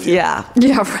should go with you. Yeah.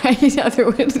 Yeah, right.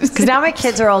 Because now my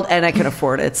kids are old and I can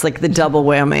afford it. It's like the double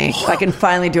whammy. I can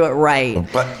finally do it right.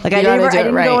 But like I didn't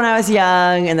go when I was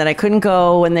young, and then I couldn't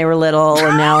go when they were little,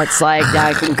 and now it's like, now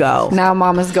I can go. Now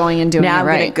Mama's going and doing now it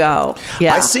right. I'm going to go.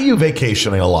 Yeah. I see you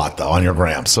vacationing a lot, though, on your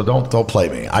gram, so don't play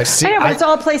me. I know, but it's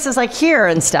all places like here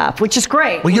and stuff, which is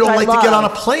great. Well, you don't like to get on a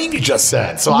plane, you just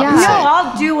said. So Yeah. obviously. No,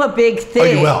 I'll do a big thing. Oh,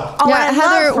 you will? Oh, Yeah, I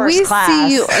Heather, love first we class.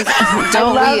 see you.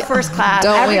 I love first class.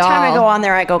 Don't Every we time all? I go on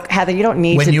there, I go, Heather, you don't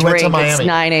need When to you drink. went to Miami, It's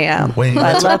 9 a.m.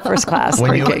 I love first class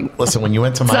drinking. When you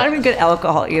went to It's not Miami. even good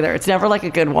alcohol either. It's never like a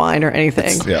good wine or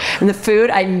anything. Yeah. And the food,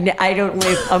 I don't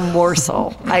leave a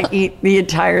morsel. I eat the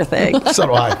entire thing. So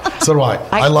do I.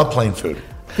 I love plain food.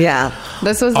 Yeah.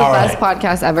 This was the All best right.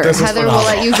 podcast ever. This is Heather, we'll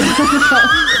let you go.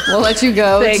 We'll let you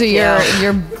go Thank to you.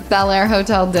 your Bel Air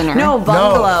hotel dinner. No,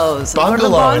 bungalows. We'll go to the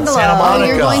Bungalow in Santa Oh, Monica.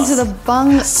 you're going to the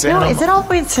No, is it all the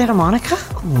way in Santa Monica?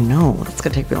 Oh, no. That's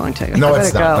going to take me a long time. No, I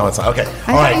it's better not. go. No, it's not. Okay. I All thought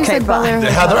right. you said Bel Air.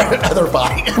 Heather,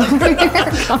 bye.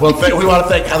 Well, we want to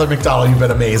thank Heather McDonald. You've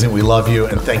been amazing. We love you,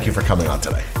 and thank you for coming on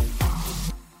today.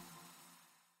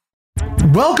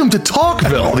 Welcome to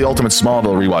Talkville. The Ultimate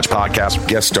Smallville Rewatch Podcast.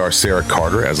 Guest star Sarah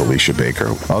Carter as Alicia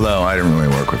Baker. Although I didn't really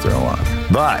work with her a lot.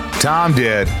 But Tom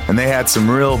did, and they had some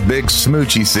real big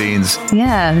smoochy scenes.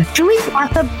 Yeah. Can we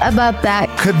talk about that?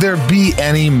 Could there be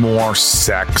any more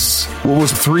sex? What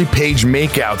was a 3-page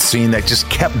makeout scene that just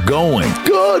kept going?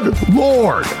 Good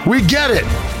Lord. We get it.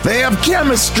 They have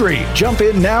chemistry. Jump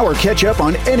in now or catch up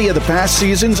on any of the past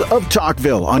seasons of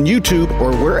Talkville on YouTube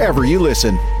or wherever you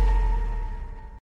listen.